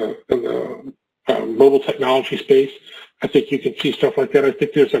the mobile technology space. I think you can see stuff like that. I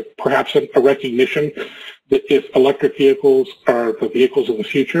think there's perhaps a recognition that if electric vehicles are the vehicles of the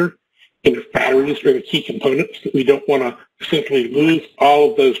future, and if batteries are the key components, that we don't want to essentially lose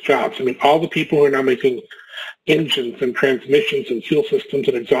all of those jobs. I mean, all the people who are now making engines and transmissions and fuel systems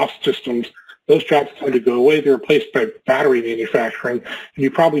and exhaust systems, those jobs tend to go away. They're replaced by battery manufacturing, and you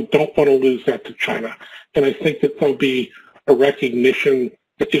probably don't want to lose that to China. And I think that there'll be a recognition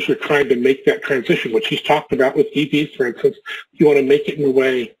that if you're trying to make that transition, which he's talked about with EVs, for instance, you want to make it in a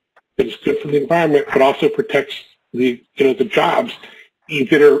way that is good for the environment, but also protects the jobs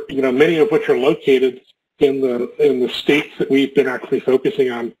that are, many of which are located in the states that we've been actually focusing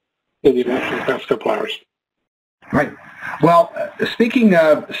on in the past couple hours. Right. Well, speaking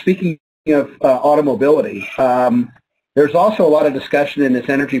of automobility, there's also a lot of discussion in this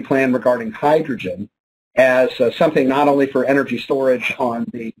energy plan regarding hydrogen as something not only for energy storage on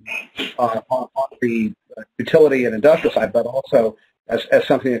the utility and industrial side, but also as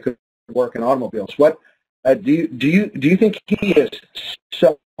something that could work in automobiles. What do you think he is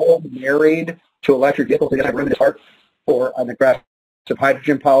so married to electric vehicles that he has room in his heart for an aggressive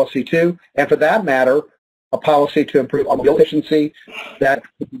hydrogen policy too, and for that matter, a policy to improve automobile efficiency that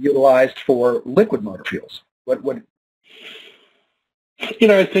could be utilized for liquid motor fuels? You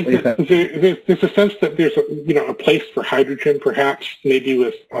know, I think that there's a sense that there's a place for hydrogen, perhaps, maybe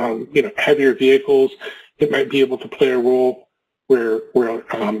with heavier vehicles. It might be able to play a role where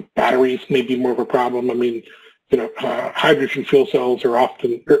batteries may be more of a problem. I mean, hydrogen fuel cells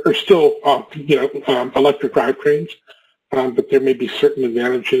are still electric drivetrains, but there may be certain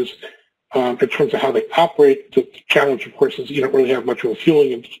advantages in terms of how they operate. The challenge, of course, is you don't really have much of a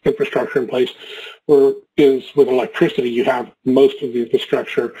fueling infrastructure in place. Whereas with electricity, you have most of the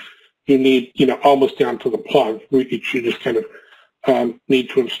infrastructure you need, almost down to the plug, which you just kind of need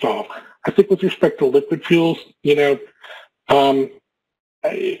to install. I think with respect to liquid fuels, it's going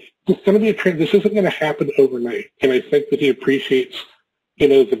to be a trend. This isn't going to happen overnight, and I think that he appreciates,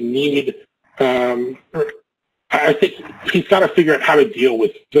 the need. I think he's got to figure out how to deal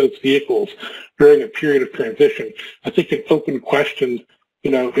with those vehicles during a period of transition. I think an open question,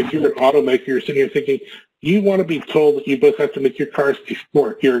 if you're an automaker, you're sitting here thinking, you want to be told that you both have to make your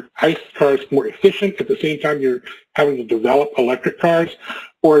ICE cars more efficient at the same time you're having to develop electric cars,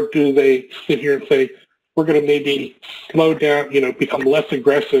 or do they sit here and say, we're going to maybe slow down, become less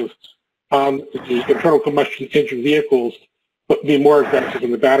aggressive on the internal combustion engine vehicles, but be more aggressive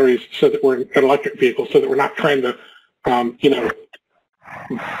in the batteries so that we're an electric vehicle, so that we're not trying to,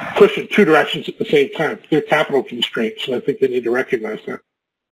 push in two directions at the same time. They're capital constraints, and I think they need to recognize that.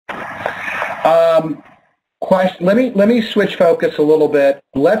 Let me switch focus a little bit.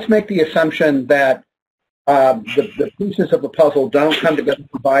 Let's make the assumption that the pieces of the puzzle don't come together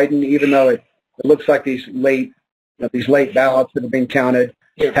for Biden, even though it looks like these late ballots that have been counted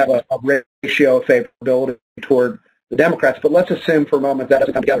have a ratio of favorability toward the Democrats. But let's assume for a moment that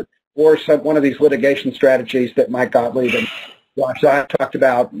doesn't come together, or one of these litigation strategies that Mike Gottlieb and Josh Stein talked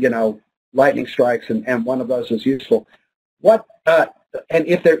about, lightning strikes, and one of those is useful. And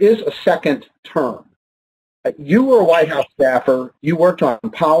if there is a second term, you were a White House staffer. You worked on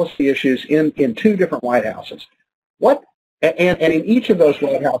policy issues in two different White Houses. And in each of those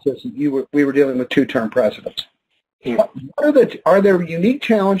White Houses, we were dealing with two-term presidents. Are there unique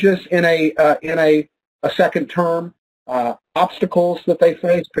challenges in a second term, obstacles that they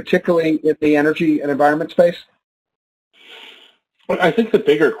face, particularly in the energy and environment space? Well, I think the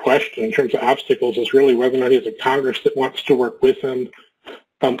bigger question in terms of obstacles is really whether or not he has a Congress that wants to work with him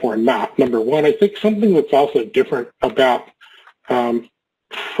or not. Number one, I think something that's also different about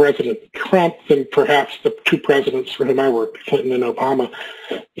President Trump than perhaps the two presidents for whom I worked, Clinton and Obama,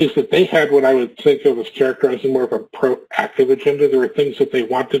 is that they had what I would think of as characterizing more of a proactive agenda. There were things that they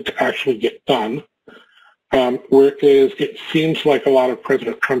wanted to actually get done, whereas it seems like a lot of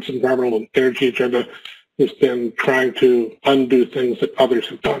President Trump's environmental and energy agenda has been trying to undo things that others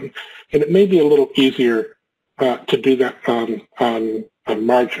have done. And it may be a little easier to do that on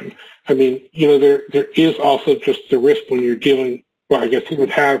margin. I mean, there is also just the risk when you're dealing, well, I guess he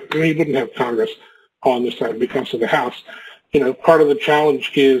wouldn't have Congress on this side because of the House. Part of the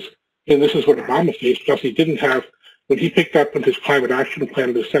challenge is, and this is what Obama faced, because he didn't have, when he picked up on his climate action plan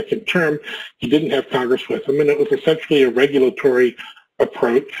in the second term, he didn't have Congress with him, and it was essentially a regulatory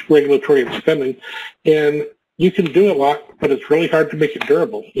approach, regulatory and spending, and you can do a lot, but it's really hard to make it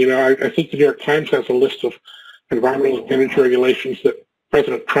durable. I think the New York Times has a list of environmental and energy regulations that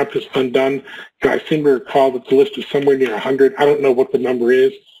President Trump has undone, and I seem to recall that the list is somewhere near 100. I don't know what the number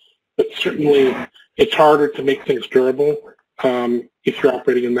is, but certainly it's harder to make things durable if you're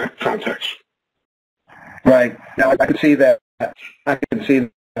operating in that context. Right. Now, I can see that.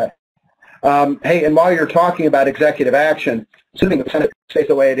 Hey, and while you're talking about executive action, assuming the Senate stays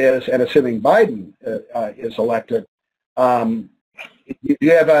the way it is, and assuming Biden is elected, do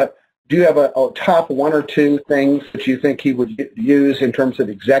you have a top one or two things that you think he would use in terms of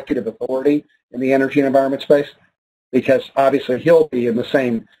executive authority in the energy and environment space? Because obviously he'll be in the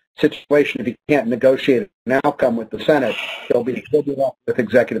same situation if he can't negotiate an outcome with the Senate. He'll be left with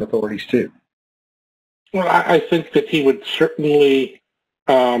executive authorities too. Well, I think that he would certainly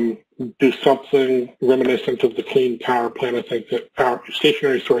do something reminiscent of the Clean Power Plan. I think that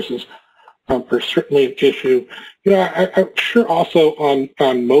stationary sources are certainly an issue. I'm sure also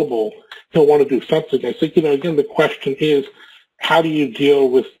on mobile, he'll want to do something. I think, again, the question is, how do you deal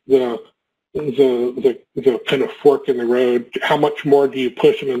with the kind of fork in the road? How much more do you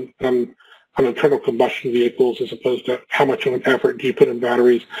push them on internal combustion vehicles as opposed to how much of an effort do you put in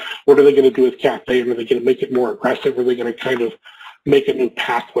batteries? What are they going to do with CAFE? Are they going to make it more aggressive? Are they going to kind of make a new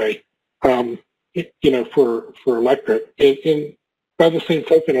pathway, for electric? And by the same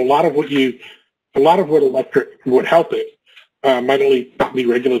token, a lot of what electric would help it might only be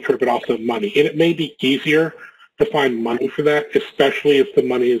regulatory, but also money. And it may be easier to find money for that, especially if the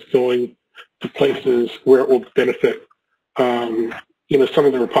money is going to places where it will benefit, some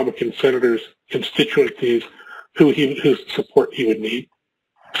of the Republican senators' constituencies whose support he would need.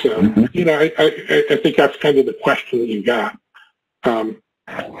 So, I think that's kind of the question that you got. And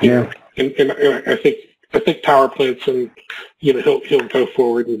I think power plants and, he'll go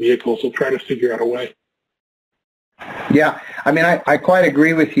forward in vehicles. He'll try to figure out a way. Yeah, I mean, I quite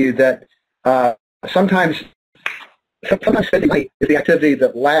agree with you that sometimes spending money is the activity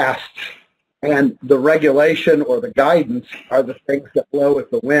that lasts, and the regulation or the guidance are the things that blow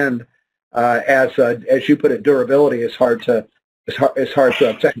with the wind. As you put it, durability is hard to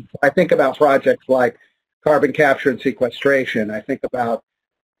obtain. I think about projects like carbon capture and sequestration. I think about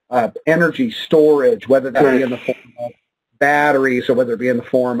energy storage, whether that be in the form of batteries or whether it be in the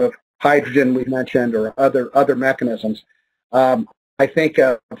form of hydrogen we mentioned or other mechanisms. I think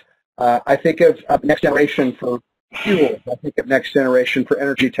of next generation for fuel. I think of next generation for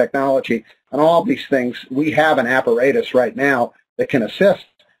energy technology, and all of these things. We have an apparatus right now that can assist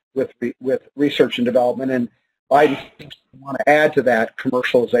with research and development, and Biden seems to want to add to that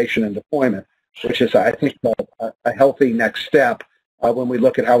commercialization and deployment, which is, I think, a healthy next step when we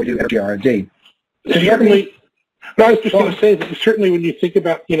look at how we do energy R&D. Certainly, I was just going to say that certainly when you think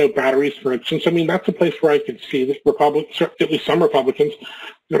about, batteries, for instance, I mean, that's a place where I could see that at least some Republicans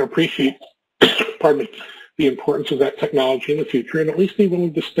would appreciate, pardon me, the importance of that technology in the future, and at least be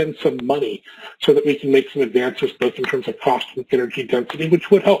willing to spend some money so that we can make some advances both in terms of cost and energy density,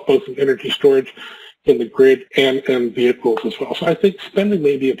 which would help both in energy storage in the grid and vehicles as well. So I think spending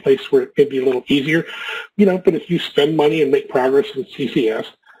may be a place where it may be a little easier, but if you spend money and make progress in CCS,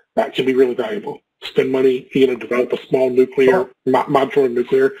 that can be really valuable. Spend money, develop a small nuclear, modular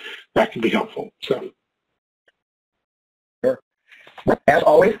nuclear, that can be helpful. So. As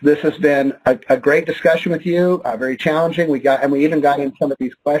always, this has been a great discussion with you, very challenging. We even got in some of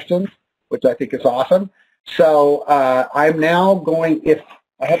these questions, which I think is awesome. So I'm now going, if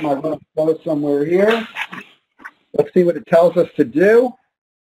I have my little flow somewhere here, let's see what it tells us to do.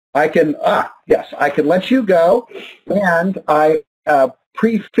 I can let you go, and I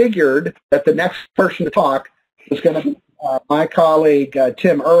prefigured that the next person to talk is going to be my colleague,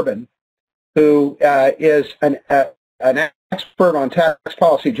 Tim Urban, who is an expert on tax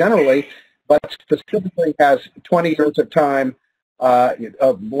policy generally, but specifically has 20 years of time,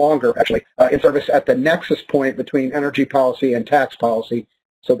 longer actually, in service at the nexus point between energy policy and tax policy.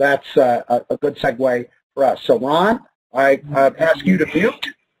 So that's a good segue for us. So Ron, I ask you to mute,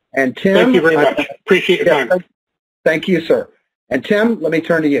 and Tim. Thank you very much. Appreciate your time. Thank you, sir. And Tim, let me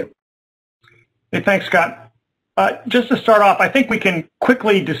turn to you. Hey, thanks, Scott. Just to start off, I think we can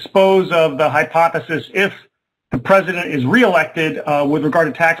quickly dispose of the hypothesis if the president is reelected with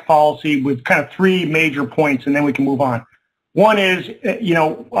regard to tax policy with kind of three major points, and then we can move on. One is,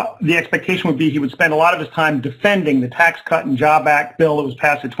 the expectation would be he would spend a lot of his time defending the Tax Cut and Job Act bill that was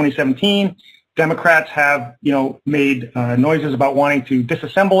passed in 2017. Democrats have, made noises about wanting to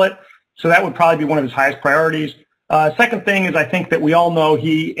disassemble it, so that would probably be one of his highest priorities. Second thing is I think that we all know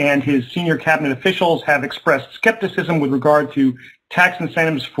he and his senior cabinet officials have expressed skepticism with regard to tax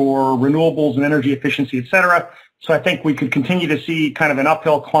incentives for renewables and energy efficiency, et cetera. So I think we could continue to see kind of an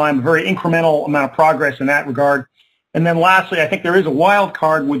uphill climb, a very incremental amount of progress in that regard. And then lastly, I think there is a wild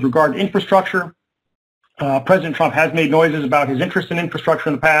card with regard to infrastructure. President Trump has made noises about his interest in infrastructure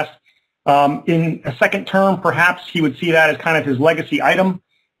in the past. In a second term, perhaps he would see that as kind of his legacy item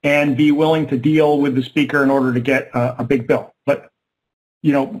and be willing to deal with the speaker in order to get a big bill. But,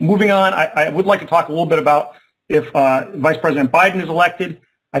 moving on, I would like to talk a little bit about if Vice President Biden is elected.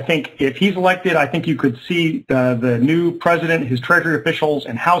 I think if he's elected, I think you could see the new president, his Treasury officials,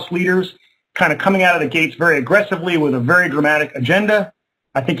 and House leaders kind of coming out of the gates very aggressively with a very dramatic agenda.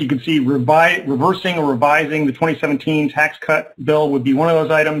 I think you could see reversing or revising the 2017 tax cut bill would be one of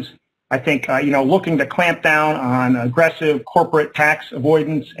those items. I think, looking to clamp down on aggressive corporate tax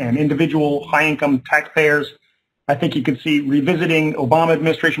avoidance and individual high-income taxpayers. I think you could see revisiting Obama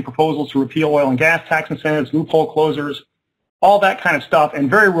administration proposals to repeal oil and gas tax incentives, loophole closers, all that kind of stuff, and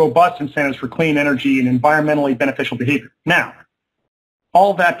very robust incentives for clean energy and environmentally beneficial behavior. Now,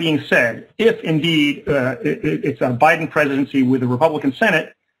 all that being said, if indeed it's a Biden presidency with a Republican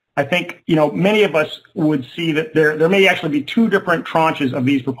Senate, I think, many of us would see that there may actually be two different tranches of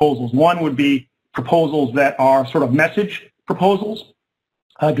these proposals. One would be proposals that are sort of message proposals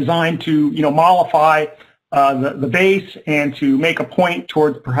designed to, mollify the base and to make a point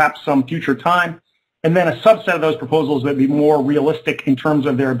towards perhaps some future time. And then a subset of those proposals that would be more realistic in terms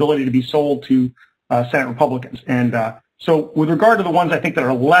of their ability to be sold to Senate Republicans. And so with regard to the ones I think that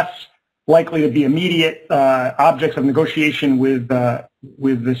are less likely to be immediate objects of negotiation with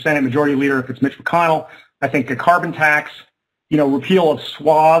the Senate Majority Leader, if it's Mitch McConnell, I think a carbon tax, repeal of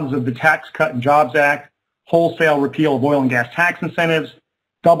swaths of the Tax Cut and Jobs Act, wholesale repeal of oil and gas tax incentives,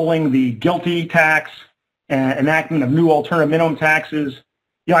 doubling the GILTI tax, and enactment of new alternative minimum taxes.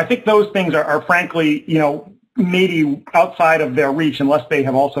 I think those things are frankly, maybe outside of their reach unless they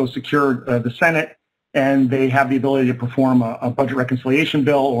have also secured the Senate and they have the ability to perform a budget reconciliation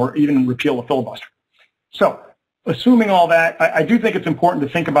bill or even repeal the filibuster. So, assuming all that, I do think it's important to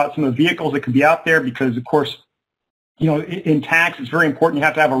think about some of the vehicles that could be out there because, of course, in tax, it's very important you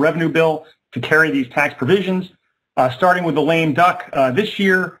have to have a revenue bill to carry these tax provisions. Starting with the lame duck this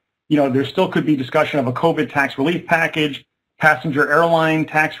year, there still could be discussion of a COVID tax relief package, passenger airline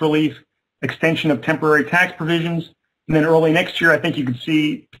tax relief, extension of temporary tax provisions. And then early next year, I think you could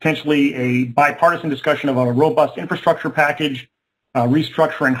see potentially a bipartisan discussion of a robust infrastructure package,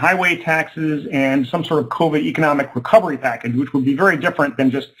 restructuring highway taxes, and some sort of COVID economic recovery package, which would be very different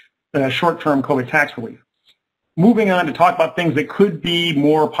than just short-term COVID tax relief. Moving on to talk about things that could be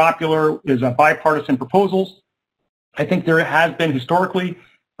more popular is bipartisan proposals. I think there has been historically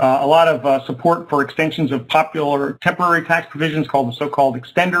a lot of support for extensions of popular temporary tax provisions called the so-called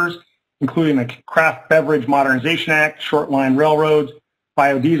extenders, including the Craft Beverage Modernization Act, short line railroads,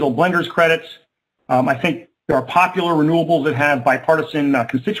 biodiesel blenders credits. I think there are popular renewables that have bipartisan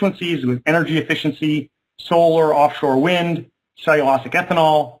constituencies with energy efficiency, solar, offshore wind, cellulosic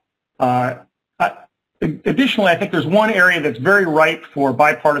ethanol. Additionally, I think there's one area that's very ripe for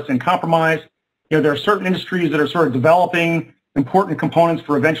bipartisan compromise. There are certain industries that are sort of developing important components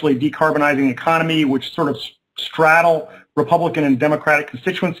for eventually decarbonizing the economy, which sort of straddle Republican and Democratic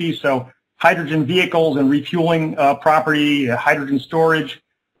constituencies. So hydrogen vehicles and refueling property, hydrogen storage,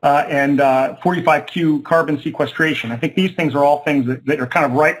 and 45Q carbon sequestration. I think these things are all things that are kind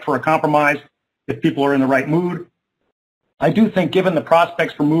of ripe for a compromise if people are in the right mood. I do think given the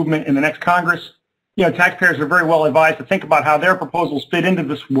prospects for movement in the next Congress, taxpayers are very well advised to think about how their proposals fit into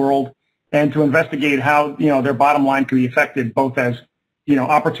this world and to investigate how, their bottom line can be affected both as,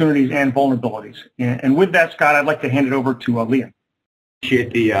 opportunities and vulnerabilities. And with that, Scott, I'd like to hand it over to Liam.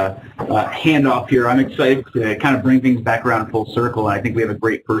 Appreciate the handoff here. I'm excited to kind of bring things back around full circle, and I think we have a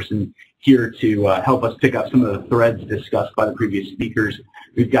great person here to help us pick up some of the threads discussed by the previous speakers.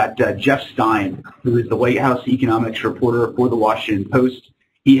 We've got Jeff Stein, who is the White House economics reporter for the Washington Post.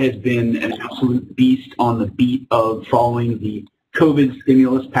 He has been an absolute beast on the beat of following the COVID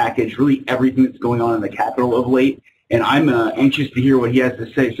stimulus package, really everything that's going on in the Capitol of late, and I'm anxious to hear what he has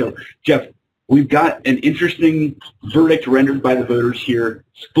to say. So, Jeff, we've got an interesting verdict rendered by the voters here,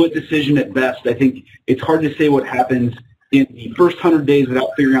 split decision at best. I think it's hard to say what happens in the first 100 days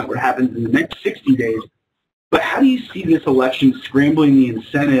without figuring out what happens in the next 60 days. But how do you see this election scrambling the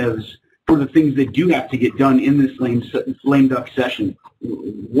incentives for the things that do have to get done in this lame duck session?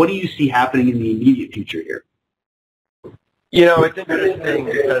 What do you see happening in the immediate future here? It's interesting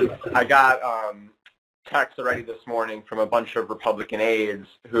because I got texts already this morning from a bunch of Republican aides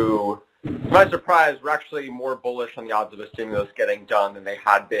who, to my surprise, were actually more bullish on the odds of a stimulus getting done than they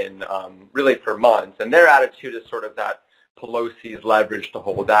had been really for months. And their attitude is sort of that Pelosi's leverage to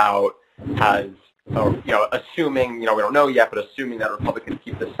hold out has, assuming, we don't know yet, but assuming that Republicans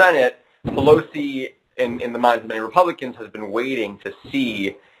keep the Senate, Pelosi, in the minds of many Republicans, has been waiting to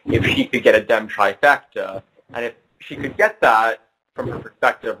see if she could get a Dem trifecta. And if she could get that, from her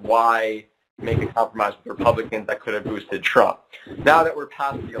perspective, why make a compromise with Republicans that could have boosted Trump? Now that we're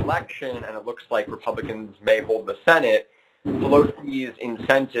past the election and it looks like Republicans may hold the Senate, Pelosi's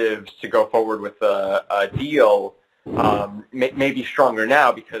incentives to go forward with a deal may be stronger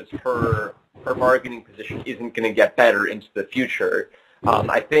now because her bargaining position isn't going to get better into the future.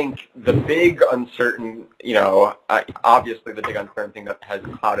 I think the big uncertain, obviously the big uncertain thing that has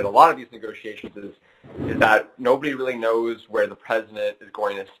clouded a lot of these negotiations is that nobody really knows where the president is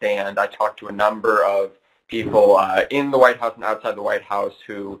going to stand. I talked to a number of people in the White House and outside the White House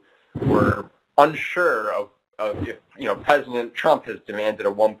who were unsure of if, President Trump has demanded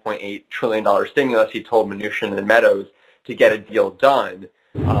a $1.8 trillion stimulus. He told Mnuchin and Meadows to get a deal done.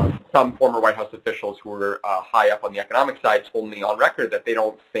 Some former White House officials who were high up on the economic side told me on record that they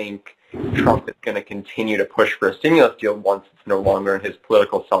don't think Trump is going to continue to push for a stimulus deal once it's no longer in his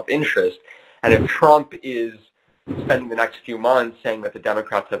political self-interest. And if Trump is spending the next few months saying that the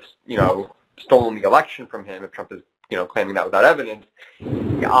Democrats have, stolen the election from him, if Trump is, claiming that without evidence,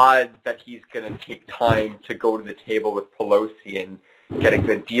 the odds that he's going to take time to go to the table with Pelosi and get a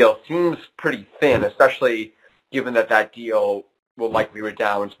good deal seems pretty thin, especially given that deal will likely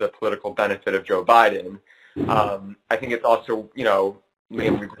redound to the political benefit of Joe Biden. I think it's also,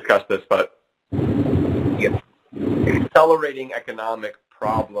 Liam, we've discussed this, but accelerating economic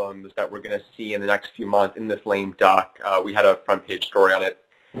problems that we're going to see in the next few months in this lame duck. We had a front page story on it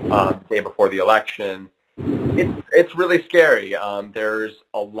the day before the election. It's really scary. There's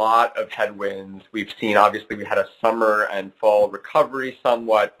a lot of headwinds. We've seen, obviously, we had a summer and fall recovery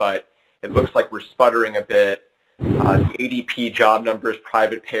somewhat, but it looks like we're sputtering a bit. The ADP job numbers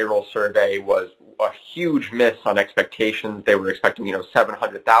private payroll survey was a huge miss on expectations. They were expecting,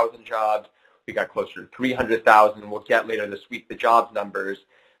 700,000 jobs. We got closer to 300,000. We'll get later this week the jobs numbers.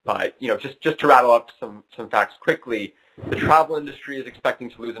 But, just to rattle up some facts quickly, the travel industry is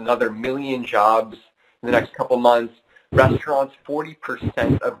expecting to lose another 1 million jobs in the next couple months. Restaurants,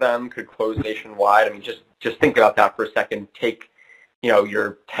 40% of them could close nationwide. I mean, just think about that for a second. Take,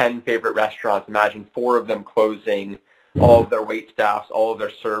 your 10 favorite restaurants. Imagine 4 of them closing, all of their wait staffs, all of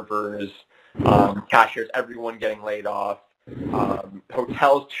their servers, cashiers, everyone getting laid off.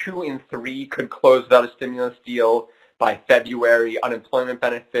 Hotels, 2 in 3 could close without a stimulus deal by February. Unemployment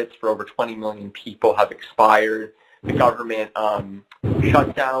benefits for over 20 million people have expired. The government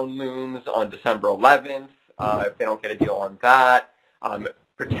shutdown looms on December 11th if they don't get a deal on that.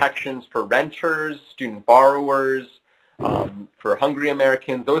 Protections for renters, student borrowers, for hungry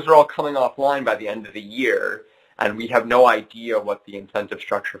Americans, those are all coming offline by the end of the year. And we have no idea what the incentive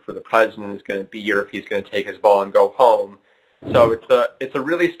structure for the president is going to be, or if he's going to take his ball and go home. So it's a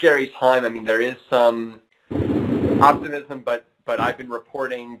really scary time. I mean, there is some optimism, but I've been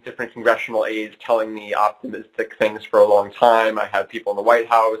reporting different congressional aides telling me optimistic things for a long time. I had people in the White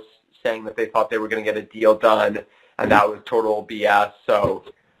House saying that they thought they were going to get a deal done, and that was total BS. So,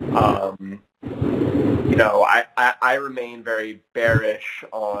 I remain very bearish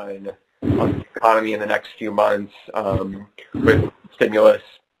on the economy in the next few months with stimulus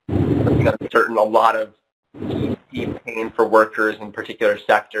being uncertain, a lot of deep pain for workers in particular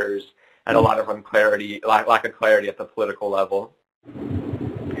sectors, and a lot of lack of clarity at the political level.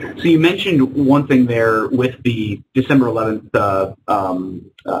 So you mentioned one thing there with the December 11th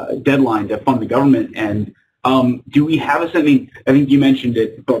deadline to fund the government, and do we have a sense? I think you mentioned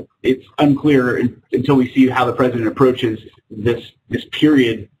it, but it's unclear until we see how the president approaches this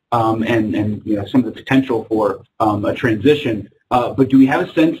period and some of the potential for a transition. But do we have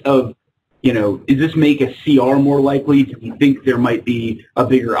a sense of, does this make a CR more likely? Do you think there might be a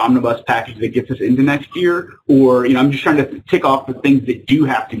bigger omnibus package that gets us into next year? Or, I'm just trying to tick off the things that do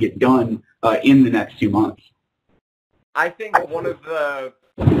have to get done in the next few months. I think one of the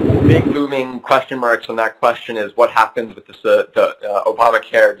big looming question marks on that question is what happens with the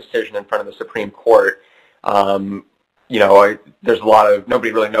Obamacare decision in front of the Supreme Court. There's a lot of,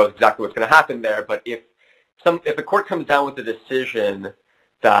 nobody really knows exactly what's going to happen there, but if the court comes down with a decision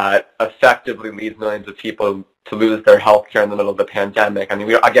that effectively leads millions of people to lose their health care in the middle of the pandemic. I mean,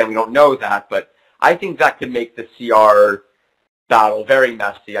 we don't know that, but I think that could make the CR battle very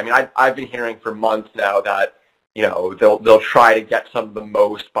messy. I mean, I've been hearing for months now that, they'll try to get some of the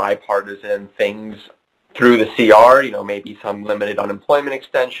most bipartisan things through the CR, maybe some limited unemployment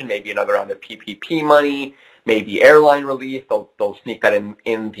extension, maybe another round of PPP money, maybe airline relief. They'll sneak that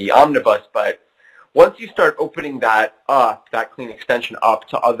in the omnibus, but once you start opening that clean extension up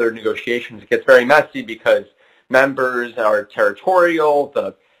to other negotiations, it gets very messy because members are territorial.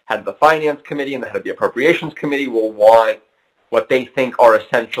 The head of the Finance Committee and the head of the Appropriations Committee will want what they think are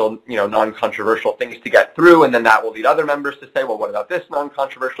essential, non-controversial things to get through, and then that will lead other members to say, well, what about this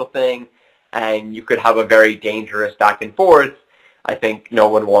non-controversial thing? And you could have a very dangerous back and forth. I think no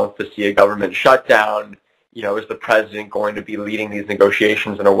one wants to see a government shutdown. Is the president going to be leading these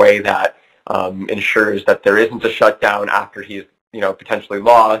negotiations in a way that ensures that there isn't a shutdown after he's, potentially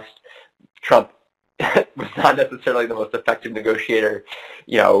lost? Trump was not necessarily the most effective negotiator,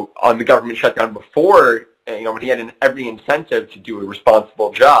 on the government shutdown before, when he had every incentive to do a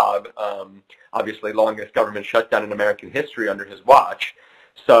responsible job. Obviously, longest government shutdown in American history under his watch.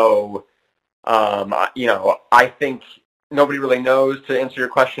 So, I think nobody really knows, to answer your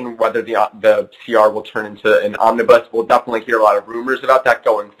question, whether the CR will turn into an omnibus. We'll definitely hear a lot of rumors about that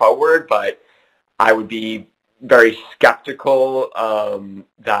going forward, but I would be very skeptical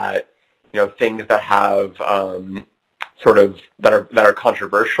that things that have that are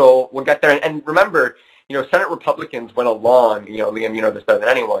controversial will get there. And remember, Senate Republicans went along. Liam, you know this better than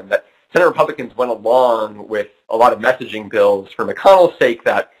anyone, that Senate Republicans went along with a lot of messaging bills for McConnell's sake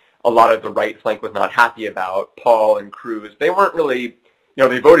that a lot of the right flank was not happy about. Paul and Cruz, they weren't really,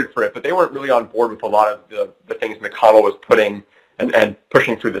 they voted for it, but they weren't really on board with a lot of the things McConnell was putting and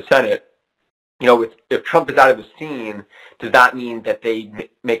pushing through the Senate. If Trump is out of the scene, does that mean that they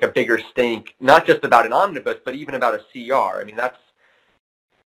make a bigger stink, not just about an omnibus, but even about a CR? I mean,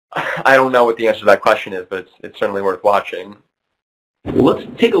 I don't know what the answer to that question is, but it's certainly worth watching. Let's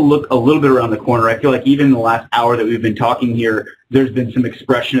take a look a little bit around the corner. I feel like even in the last hour that we've been talking here, there's been some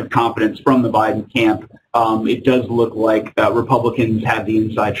expression of confidence from the Biden camp. It does look like Republicans have the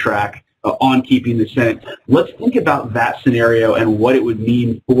inside track on keeping the Senate. Let's think about that scenario and what it would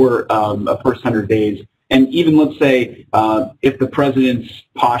mean for a first 100 days. And even let's say if the president's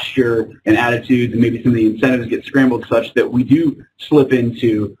posture and attitudes and maybe some of the incentives get scrambled such that we do slip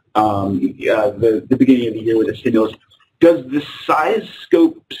into the beginning of the year with a stimulus, does the size,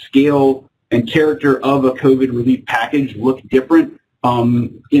 scope, scale, and character of a COVID relief package look different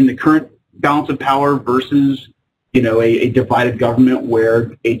in the current balance of power versus, a divided government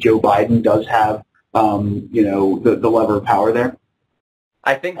where a Joe Biden does have, the lever of power there?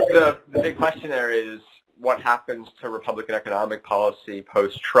 I think the big question there is what happens to Republican economic policy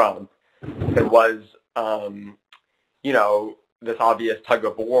post-Trump. There was, this obvious tug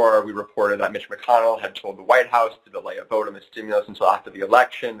of war. We reported that Mitch McConnell had told the White House to delay a vote on the stimulus until after the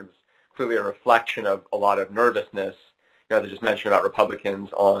election. It was clearly a reflection of a lot of nervousness, they just mentioned about Republicans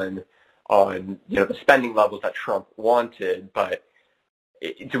on the spending levels that Trump wanted. But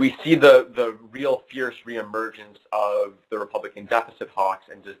do we see the real fierce reemergence of the Republican deficit hawks,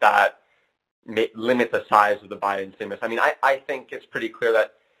 and does that limit the size of the Biden stimulus? I mean, I think it's pretty clear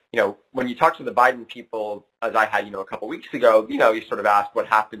that, when you talk to the Biden people, as I had, a couple weeks ago, you sort of asked what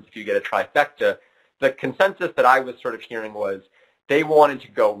happens if you get a trifecta. The consensus that I was sort of hearing was they wanted to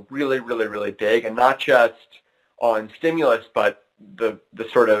go really, really, really big, and not just on stimulus, but the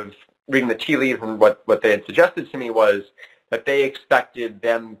sort of reading the tea leaves, and what they had suggested to me was that they expected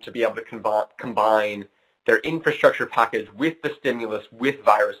them to be able to combine their infrastructure package with the stimulus with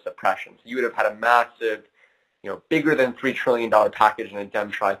virus suppression. So you would have had a massive, bigger than $3 trillion package in a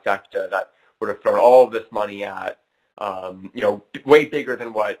Dem trifecta that would have thrown all of this money at, way bigger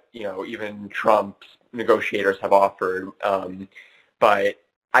than what, even Trump's negotiators have offered. But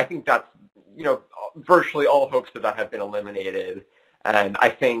I think that's, virtually all hopes of that have been eliminated. And I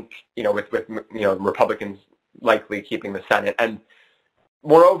think, with Republicans likely keeping the Senate. And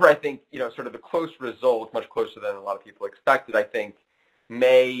moreover, I think, sort of the close result, much closer than a lot of people expected, I think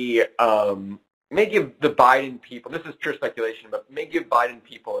may give the Biden people, this is pure speculation, but may give Biden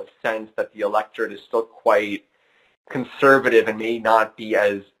people a sense that the electorate is still quite conservative and may not be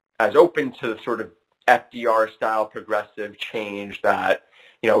as open to the sort of FDR-style progressive change that,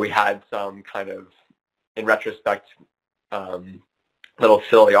 we had some kind of, in retrospect, little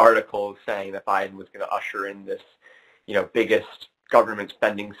silly articles saying that Biden was going to usher in this, biggest government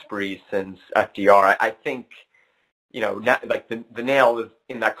spending spree since FDR. I think, like the nail is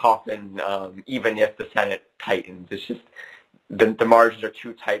in that coffin, even if the Senate tightens. It's just the margins are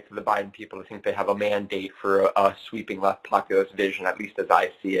too tight for the Biden people to think they have a mandate for a sweeping left populist vision, at least as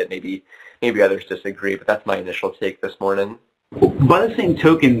I see it. Maybe others disagree, but that's my initial take this morning. By the same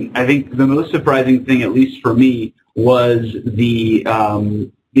token, I think the most surprising thing, at least for me, was the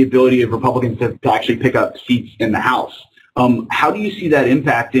ability of Republicans to actually pick up seats in the House. How do you see that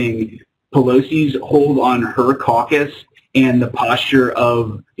impacting Pelosi's hold on her caucus and the posture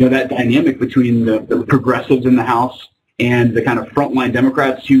of that dynamic between the progressives in the House and the kind of frontline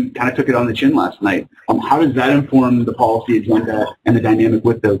Democrats who kind of took it on the chin last night? How does that inform the policy agenda and the dynamic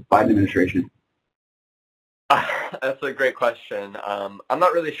with the Biden administration? That's a great question. I'm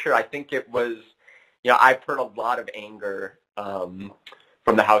not really sure. I think it was, I've heard a lot of anger from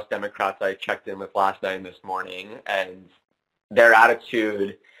the House Democrats I checked in with last night and this morning, and their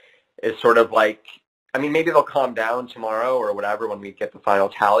attitude is sort of like, maybe they'll calm down tomorrow or whatever when we get the final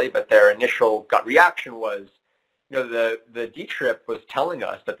tally, but their initial gut reaction was, the D-Trip was telling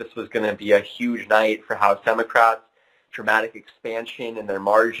us that this was going to be a huge night for House Democrats, dramatic expansion in their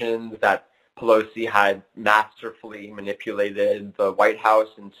margins, that Pelosi had masterfully manipulated the White House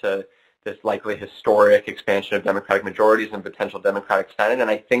into this likely historic expansion of Democratic majorities and potential Democratic Senate.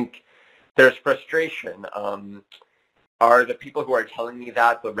 And I think there's frustration. Are the people who are telling me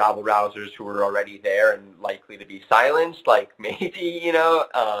that the rabble-rousers who were already there and likely to be silenced? Like, maybe,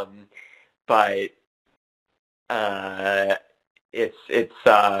 but it's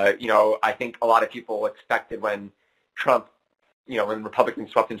I think a lot of people expected when Trump, when Republicans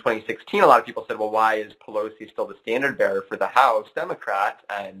swept in 2016, a lot of people said, well, why is Pelosi still the standard bearer for the House Democrats?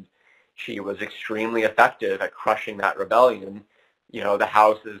 And she was extremely effective at crushing that rebellion. The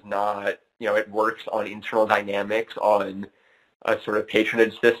House is not, it works on internal dynamics, on a sort of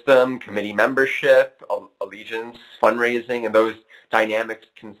patronage system, committee membership, allegiance, fundraising, and those dynamics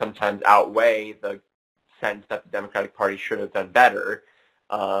can sometimes outweigh the sense that the Democratic Party should have done better.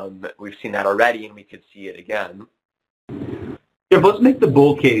 We've seen that already, and we could see it again. Yeah, let's make the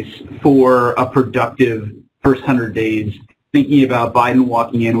bull case for a productive first 100 days thinking about Biden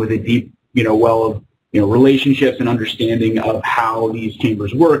walking in with a deep, well of, relationships and understanding of how these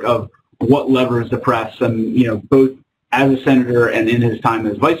chambers work, of what levers the press, and, both as a senator and in his time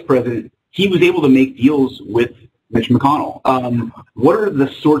as vice president, he was able to make deals with Mitch McConnell. What are the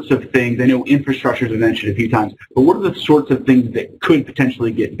sorts of things, I know infrastructure has been mentioned a few times, but what are the sorts of things that could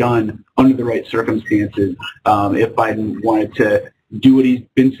potentially get done under the right circumstances if Biden wanted to do what he's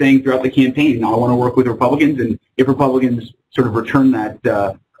been saying throughout the campaign? I want to work with Republicans, and if Republicans sort of return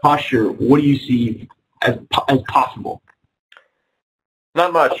that posture, what do you see as possible?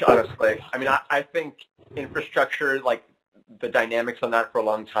 Not much, honestly. I mean, I think infrastructure, like the dynamics on that for a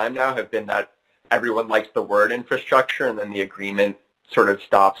long time now have been that everyone likes the word infrastructure, and then the agreement sort of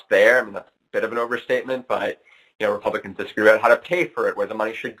stops there. I mean, that's a bit of an overstatement, but Republicans disagree about how to pay for it, where the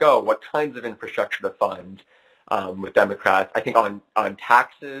money should go, what kinds of infrastructure to fund. With Democrats, I think on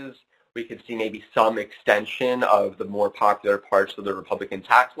taxes, we could see maybe some extension of the more popular parts of the Republican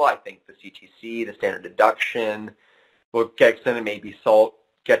tax law. I think the CTC, the standard deduction, will get extended. Maybe SALT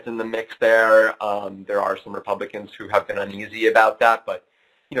gets in the mix there. There are some Republicans who have been uneasy about that, but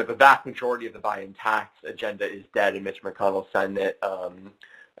the vast majority of the buy-in tax agenda is dead in Mitch McConnell's Senate.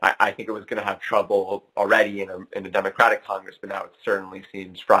 I think it was going to have trouble already in a Democratic Congress, but now it certainly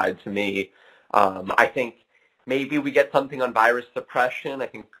seems fried to me. I think maybe we get something on virus suppression. I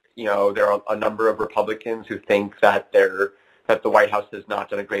think there are a number of Republicans who think that the White House has not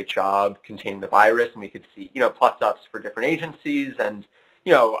done a great job containing the virus, and we could see plus-ups for different agencies. And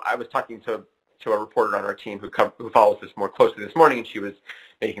I was talking to a reporter on our team who follows this more closely this morning, and she was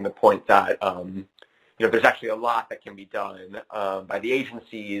making the point that there's actually a lot that can be done by the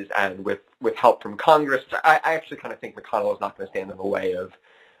agencies and with help from Congress. I actually kind of think McConnell is not going to stand in the way of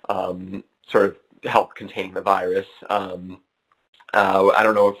sort of help containing the virus. I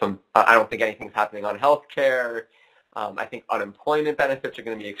don't know I don't think anything's happening on health care. I think unemployment benefits are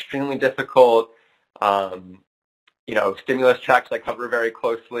going to be extremely difficult. Stimulus checks I cover very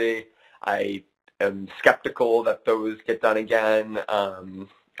closely. I am skeptical that those get done again.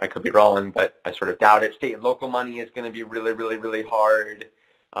 I could be wrong, but I sort of doubt it. State and local money is going to be really, really, really hard.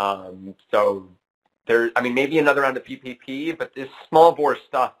 So maybe another round of PPP, but this small bore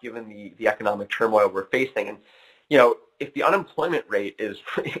stuff, given the economic turmoil we're facing, and if the unemployment rate is,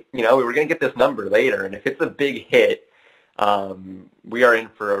 we're going to get this number later, and if it's a big hit, we are in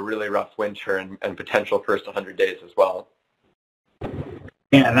for a really rough winter and potential first 100 days as well.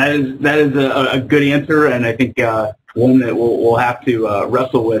 Yeah, that is a good answer, and I think one that we'll have to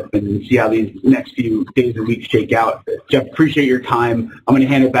wrestle with and see how these next few days and weeks shake out. Jeff, appreciate your time. I'm going to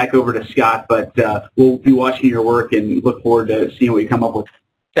hand it back over to Scott, but we'll be watching your work and look forward to seeing what you come up with.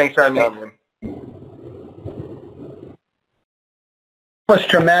 Thanks for having me on. That was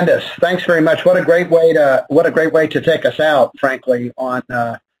tremendous. Thanks very much. What a great way to take us out, frankly, on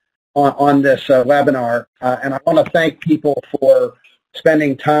this webinar. And I want to thank people for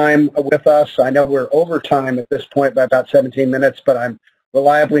spending time with us. I know we're over time at this point by about 17 minutes, but I'm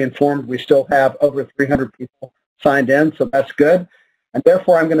reliably informed we still have over 300 people signed in, so that's good. And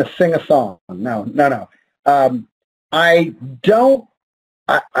therefore, I'm going to sing a song. No. Dee,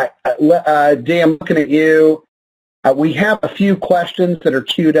 I'm looking at you. We have a few questions that are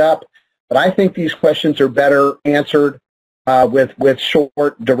queued up, but I think these questions are better answered with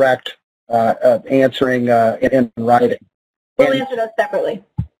short, direct answering in writing. We'll answer those separately.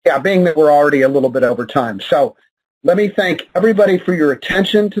 Yeah, being that we're already a little bit over time. So let me thank everybody for your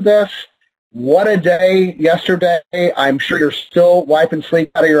attention to this. What a day yesterday. I'm sure you're still wiping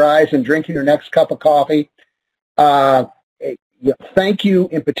sleep out of your eyes and drinking your next cup of coffee. Thank you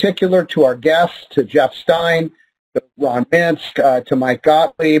in particular to our guests, to Jeff Stein, to Ron Minsk, to Mike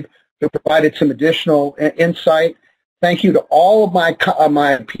Gottlieb, who provided some additional insight. Thank you to all of my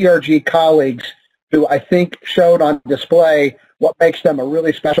PRG colleagues who I think showed on display what makes them a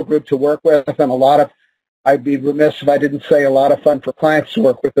really special group to work with, and I'd be remiss if I didn't say a lot of fun for clients to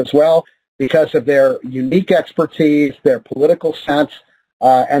work with as well, because of their unique expertise, their political sense,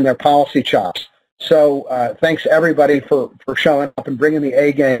 and their policy chops. So thanks everybody for showing up and bringing the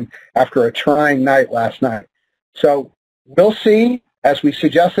A game after a trying night last night. So we'll see, as we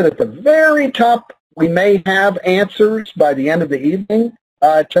suggested at the very top, we may have answers by the end of the evening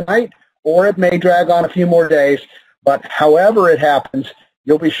tonight, or it may drag on a few more days. But however it happens,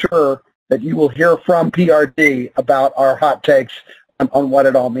 you'll be sure that you will hear from PRG about our hot takes on what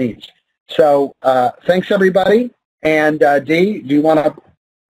it all means. So thanks, everybody. And Dee, do you want to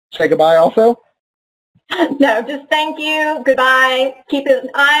say goodbye also? No, just thank you. Goodbye. Keep an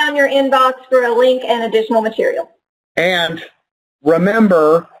eye on your inbox for a link and additional material. And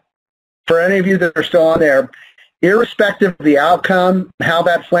remember, for any of you that are still on there, irrespective of the outcome, how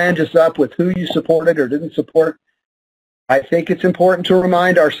that flanges up with who you supported or didn't support, I think it's important to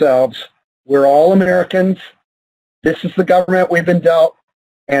remind ourselves we're all Americans. This is the government we've been dealt,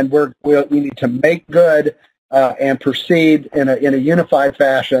 and we need to make good and proceed in a unified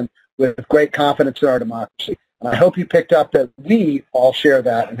fashion with great confidence in our democracy. And I hope you picked up that we all share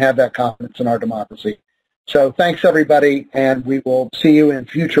that and have that confidence in our democracy. So thanks, everybody, and we will see you in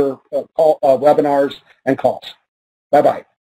future webinars and calls. Bye-bye.